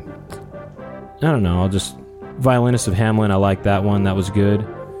 I don't know. Violinist of Hamelin. I like that one. That was good.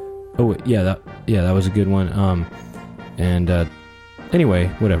 Oh yeah, that was a good one. Anyway,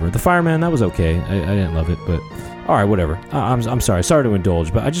 whatever. The Fireman, that was okay. I didn't love it, but all right, whatever. I'm sorry to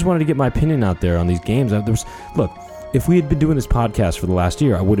indulge, but I just wanted to get my opinion out there on these games. Look, if we had been doing this podcast for the last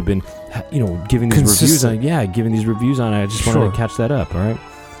year, I would have been, giving these reviews on. Yeah, giving these reviews on. I just wanted to catch that up. All right.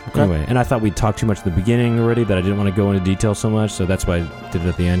 Okay. Anyway, and I thought we'd talked too much at the beginning already, that I didn't want to go into detail so much, so that's why I did it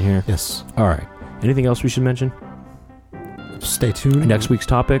at the end here. Yes. All right. Anything else we should mention? Stay tuned. Next week's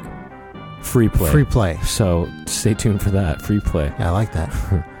topic: free play. Free play. So stay tuned for that. Free play. Yeah, I like that.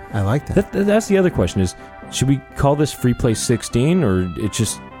 I like that. That's the other question: is should we call this Free Play 16, or it's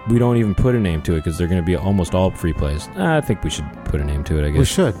just we don't even put a name to it because they're going to be almost all free plays? I think we should put a name to it. I guess we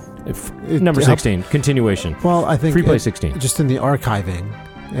should. Number 16, continuation. Well, I think Free Play 16. Just in the archiving,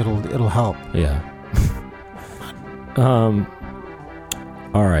 it'll help. Yeah.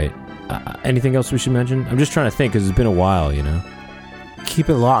 All right. Anything else we should mention? I'm just trying to think because it's been a while, Keep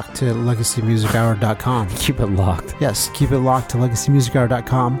it locked to legacymusichour.com. Keep it locked. Yes, keep it locked to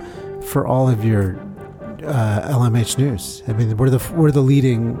legacymusichour.com for all of your LMH news. I mean, we're the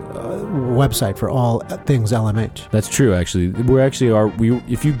leading website for all things LMH. That's true. Actually,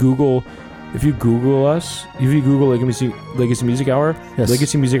 if you Google us, if you Google Legacy Music Hour, yes.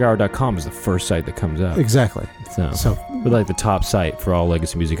 LegacyMusicHour.com is the first site that comes up. Exactly. So we're like the top site for all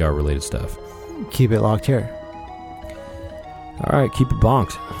Legacy Music Hour related stuff. Keep it locked here. All right, keep it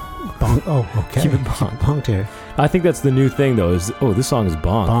bonked. Okay. Keep it bonked. Bonked here. I think that's the new thing, though. This song is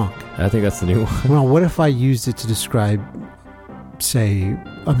bonk. Bonk. I think that's the new one. Well, what if I used it to describe, say,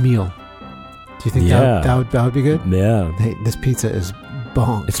 a meal? Do you think that would be good? Yeah. Hey, this pizza is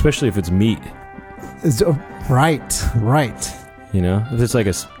bonk. Especially if it's meat. Right. If it's like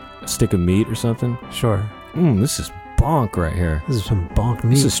a stick of meat or something. Sure. This is bonk right here. This is some bonk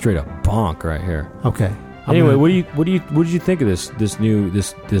meat. This is straight up bonk right here. Okay. Anyway, what did you think of this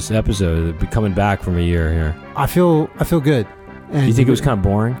episode? It'll be coming back from a year here. I feel good. And you think it was kind of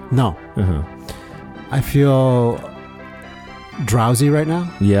boring? No. Uh-huh. I feel drowsy right now.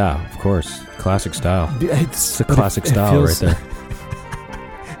 Yeah, of course. Classic style. It's a classic style right there.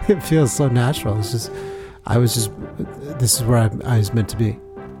 It feels so natural. This is where I was meant to be.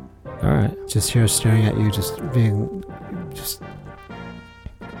 All right. Just here staring at you, just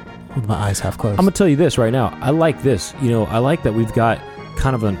with my eyes half closed. I'm going to tell you this right now. I like this. I like that we've got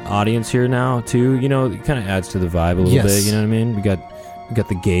kind of an audience here now, too. It kind of adds to the vibe a little bit. You know what I mean? We got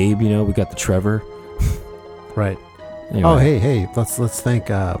the Gabe, we got the Trevor. Right. Anyway. Oh, hey, let's thank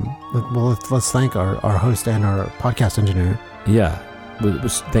let's thank our host and our podcast engineer. Yeah. We'll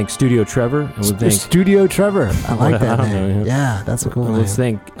thank Studio Trevor. And we'll thank Studio Trevor. I like that name. Yeah, that's a cool name. Let's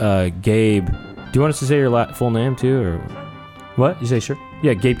thank Gabe. Do you want us to say your full name, too? Or what? You say sure?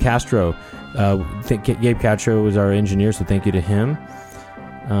 Yeah, Gabe Castro. Gabe Castro was our engineer, so thank you to him.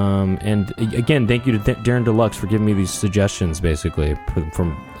 And again, thank you to Darren Deluxe for giving me these suggestions, basically,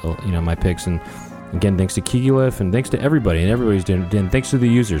 from my picks. And again, thanks to Kigilif, and thanks to everybody, and everybody's doing. And thanks to the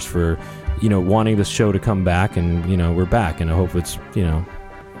users for, wanting this show to come back, and we're back, and I hope it's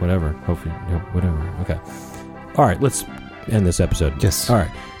whatever. Hopefully, whatever. Okay. All right, let's end this episode. Yes. All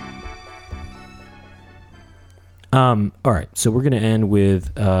right. All right, so we're going to end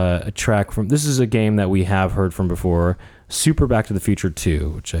with a track from... This is a game that we have heard from before, Super Back to the Future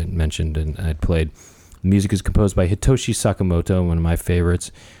 2, which I mentioned and I'd played. The music is composed by Hitoshi Sakamoto, one of my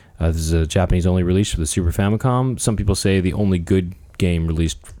favorites. This is a Japanese-only release for the Super Famicom. Some people say the only good game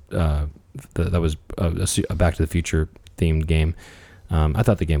released that was a Back to the Future-themed game. I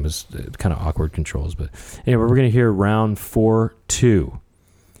thought the game was kind of awkward controls, but anyway, we're going to hear Round 4-2,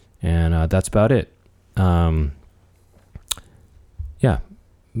 and that's about it. Yeah,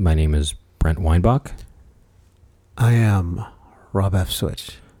 my name is Brent Weinbach. I am Rob F.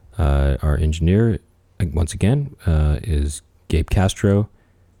 Switch. Our engineer, once again, is Gabe Castro.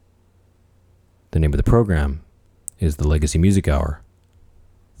 The name of the program is the Legacy Music Hour.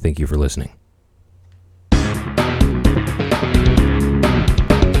 Thank you for listening.